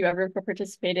 And thank you, everyone, for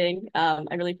participating. I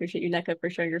really appreciate you, Nneka,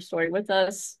 for sharing your story with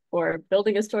us, for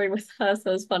building a story with us that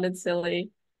was fun and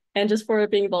silly, and just for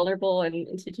being vulnerable and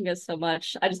teaching us so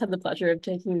much. I just had the pleasure of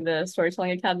taking the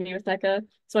Storytelling Academy with Nneka.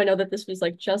 So I know that this was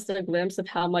like just a glimpse of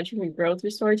how much you can grow through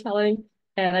storytelling.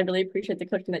 And I really appreciate the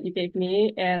coaching that you gave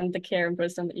me and the care and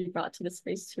wisdom that you brought to this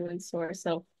space too in SOAR.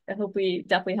 So I hope we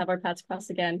definitely have our paths cross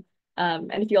again.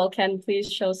 And if you all can,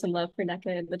 please show some love for Nneka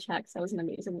in the chat, because that was an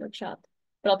amazing workshop.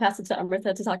 But I'll pass it to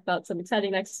Amrita to talk about some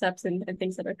exciting next steps and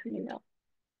things that are coming up.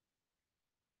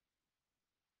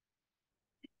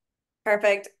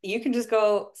 Perfect. You can just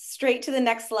go straight to the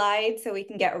next slide so we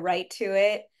can get right to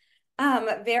it.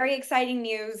 Very exciting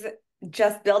news,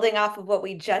 just building off of what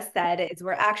we just said, is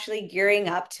we're actually gearing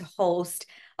up to host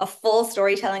a full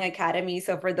Storytelling Academy.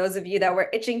 So for those of you that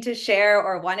were itching to share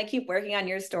or want to keep working on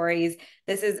your stories,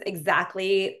 this is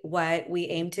exactly what we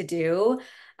aim to do.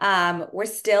 We're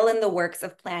still in the works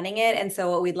of planning it. And so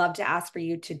what we'd love to ask for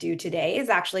you to do today is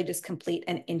actually just complete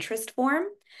an interest form.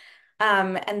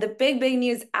 And the big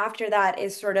news after that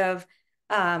is sort of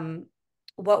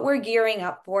what we're gearing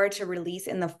up for to release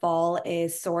in the fall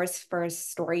is SOAR's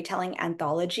first storytelling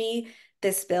anthology.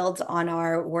 This builds on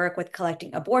our work with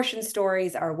collecting abortion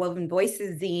stories, our Woven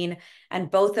Voices zine,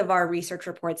 and both of our research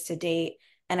reports to date.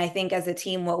 And I think as a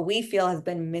team, what we feel has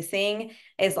been missing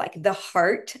is like the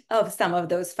heart of some of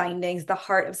those findings, the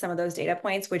heart of some of those data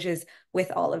points, which is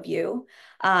with all of you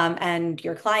and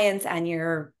your clients and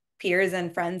your peers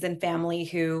and friends and family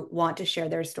who want to share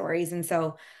their stories. And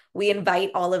so we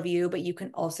invite all of you, but you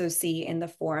can also see in the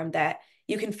form that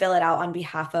you can fill it out on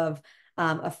behalf of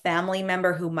a family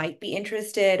member who might be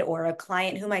interested or a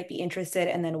client who might be interested,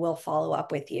 and then we'll follow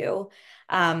up with you.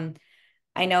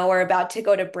 I know we're about to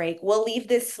go to break. We'll leave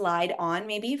this slide on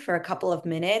maybe for a couple of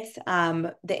minutes.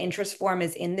 The interest form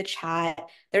is in the chat.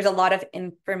 There's a lot of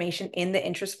information in the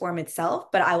interest form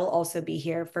itself, but I will also be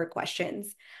here for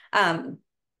questions.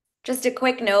 Just a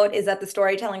quick note is that the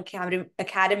Storytelling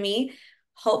Academy,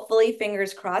 hopefully,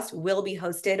 fingers crossed, will be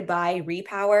hosted by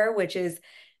Repower, which is,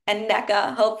 and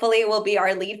Nneka hopefully will be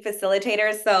our lead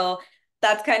facilitator. So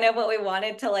that's kind of what we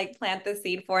wanted to like plant the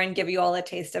seed for and give you all a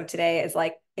taste of today is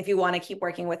like, if you want to keep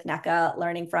working with Nneka,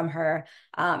 learning from her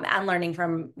and learning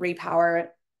from Repower,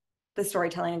 the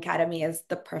Storytelling Academy is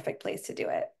the perfect place to do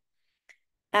it.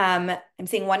 I'm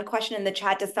seeing one question in the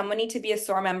chat. Does someone need to be a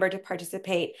SOAR member to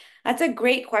participate? That's a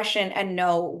great question. And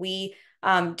no, we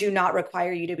do not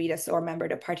require you to be a SOAR member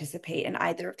to participate in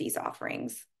either of these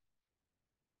offerings.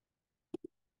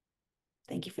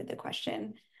 Thank you for the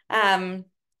question.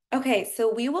 Okay,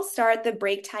 so we will start the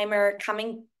break timer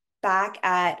coming back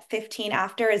at 15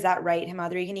 after. Is that right,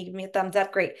 Himadri? Can you give me a thumbs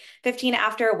up? Great. 15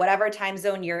 after, whatever time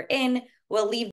zone you're in. We'll leave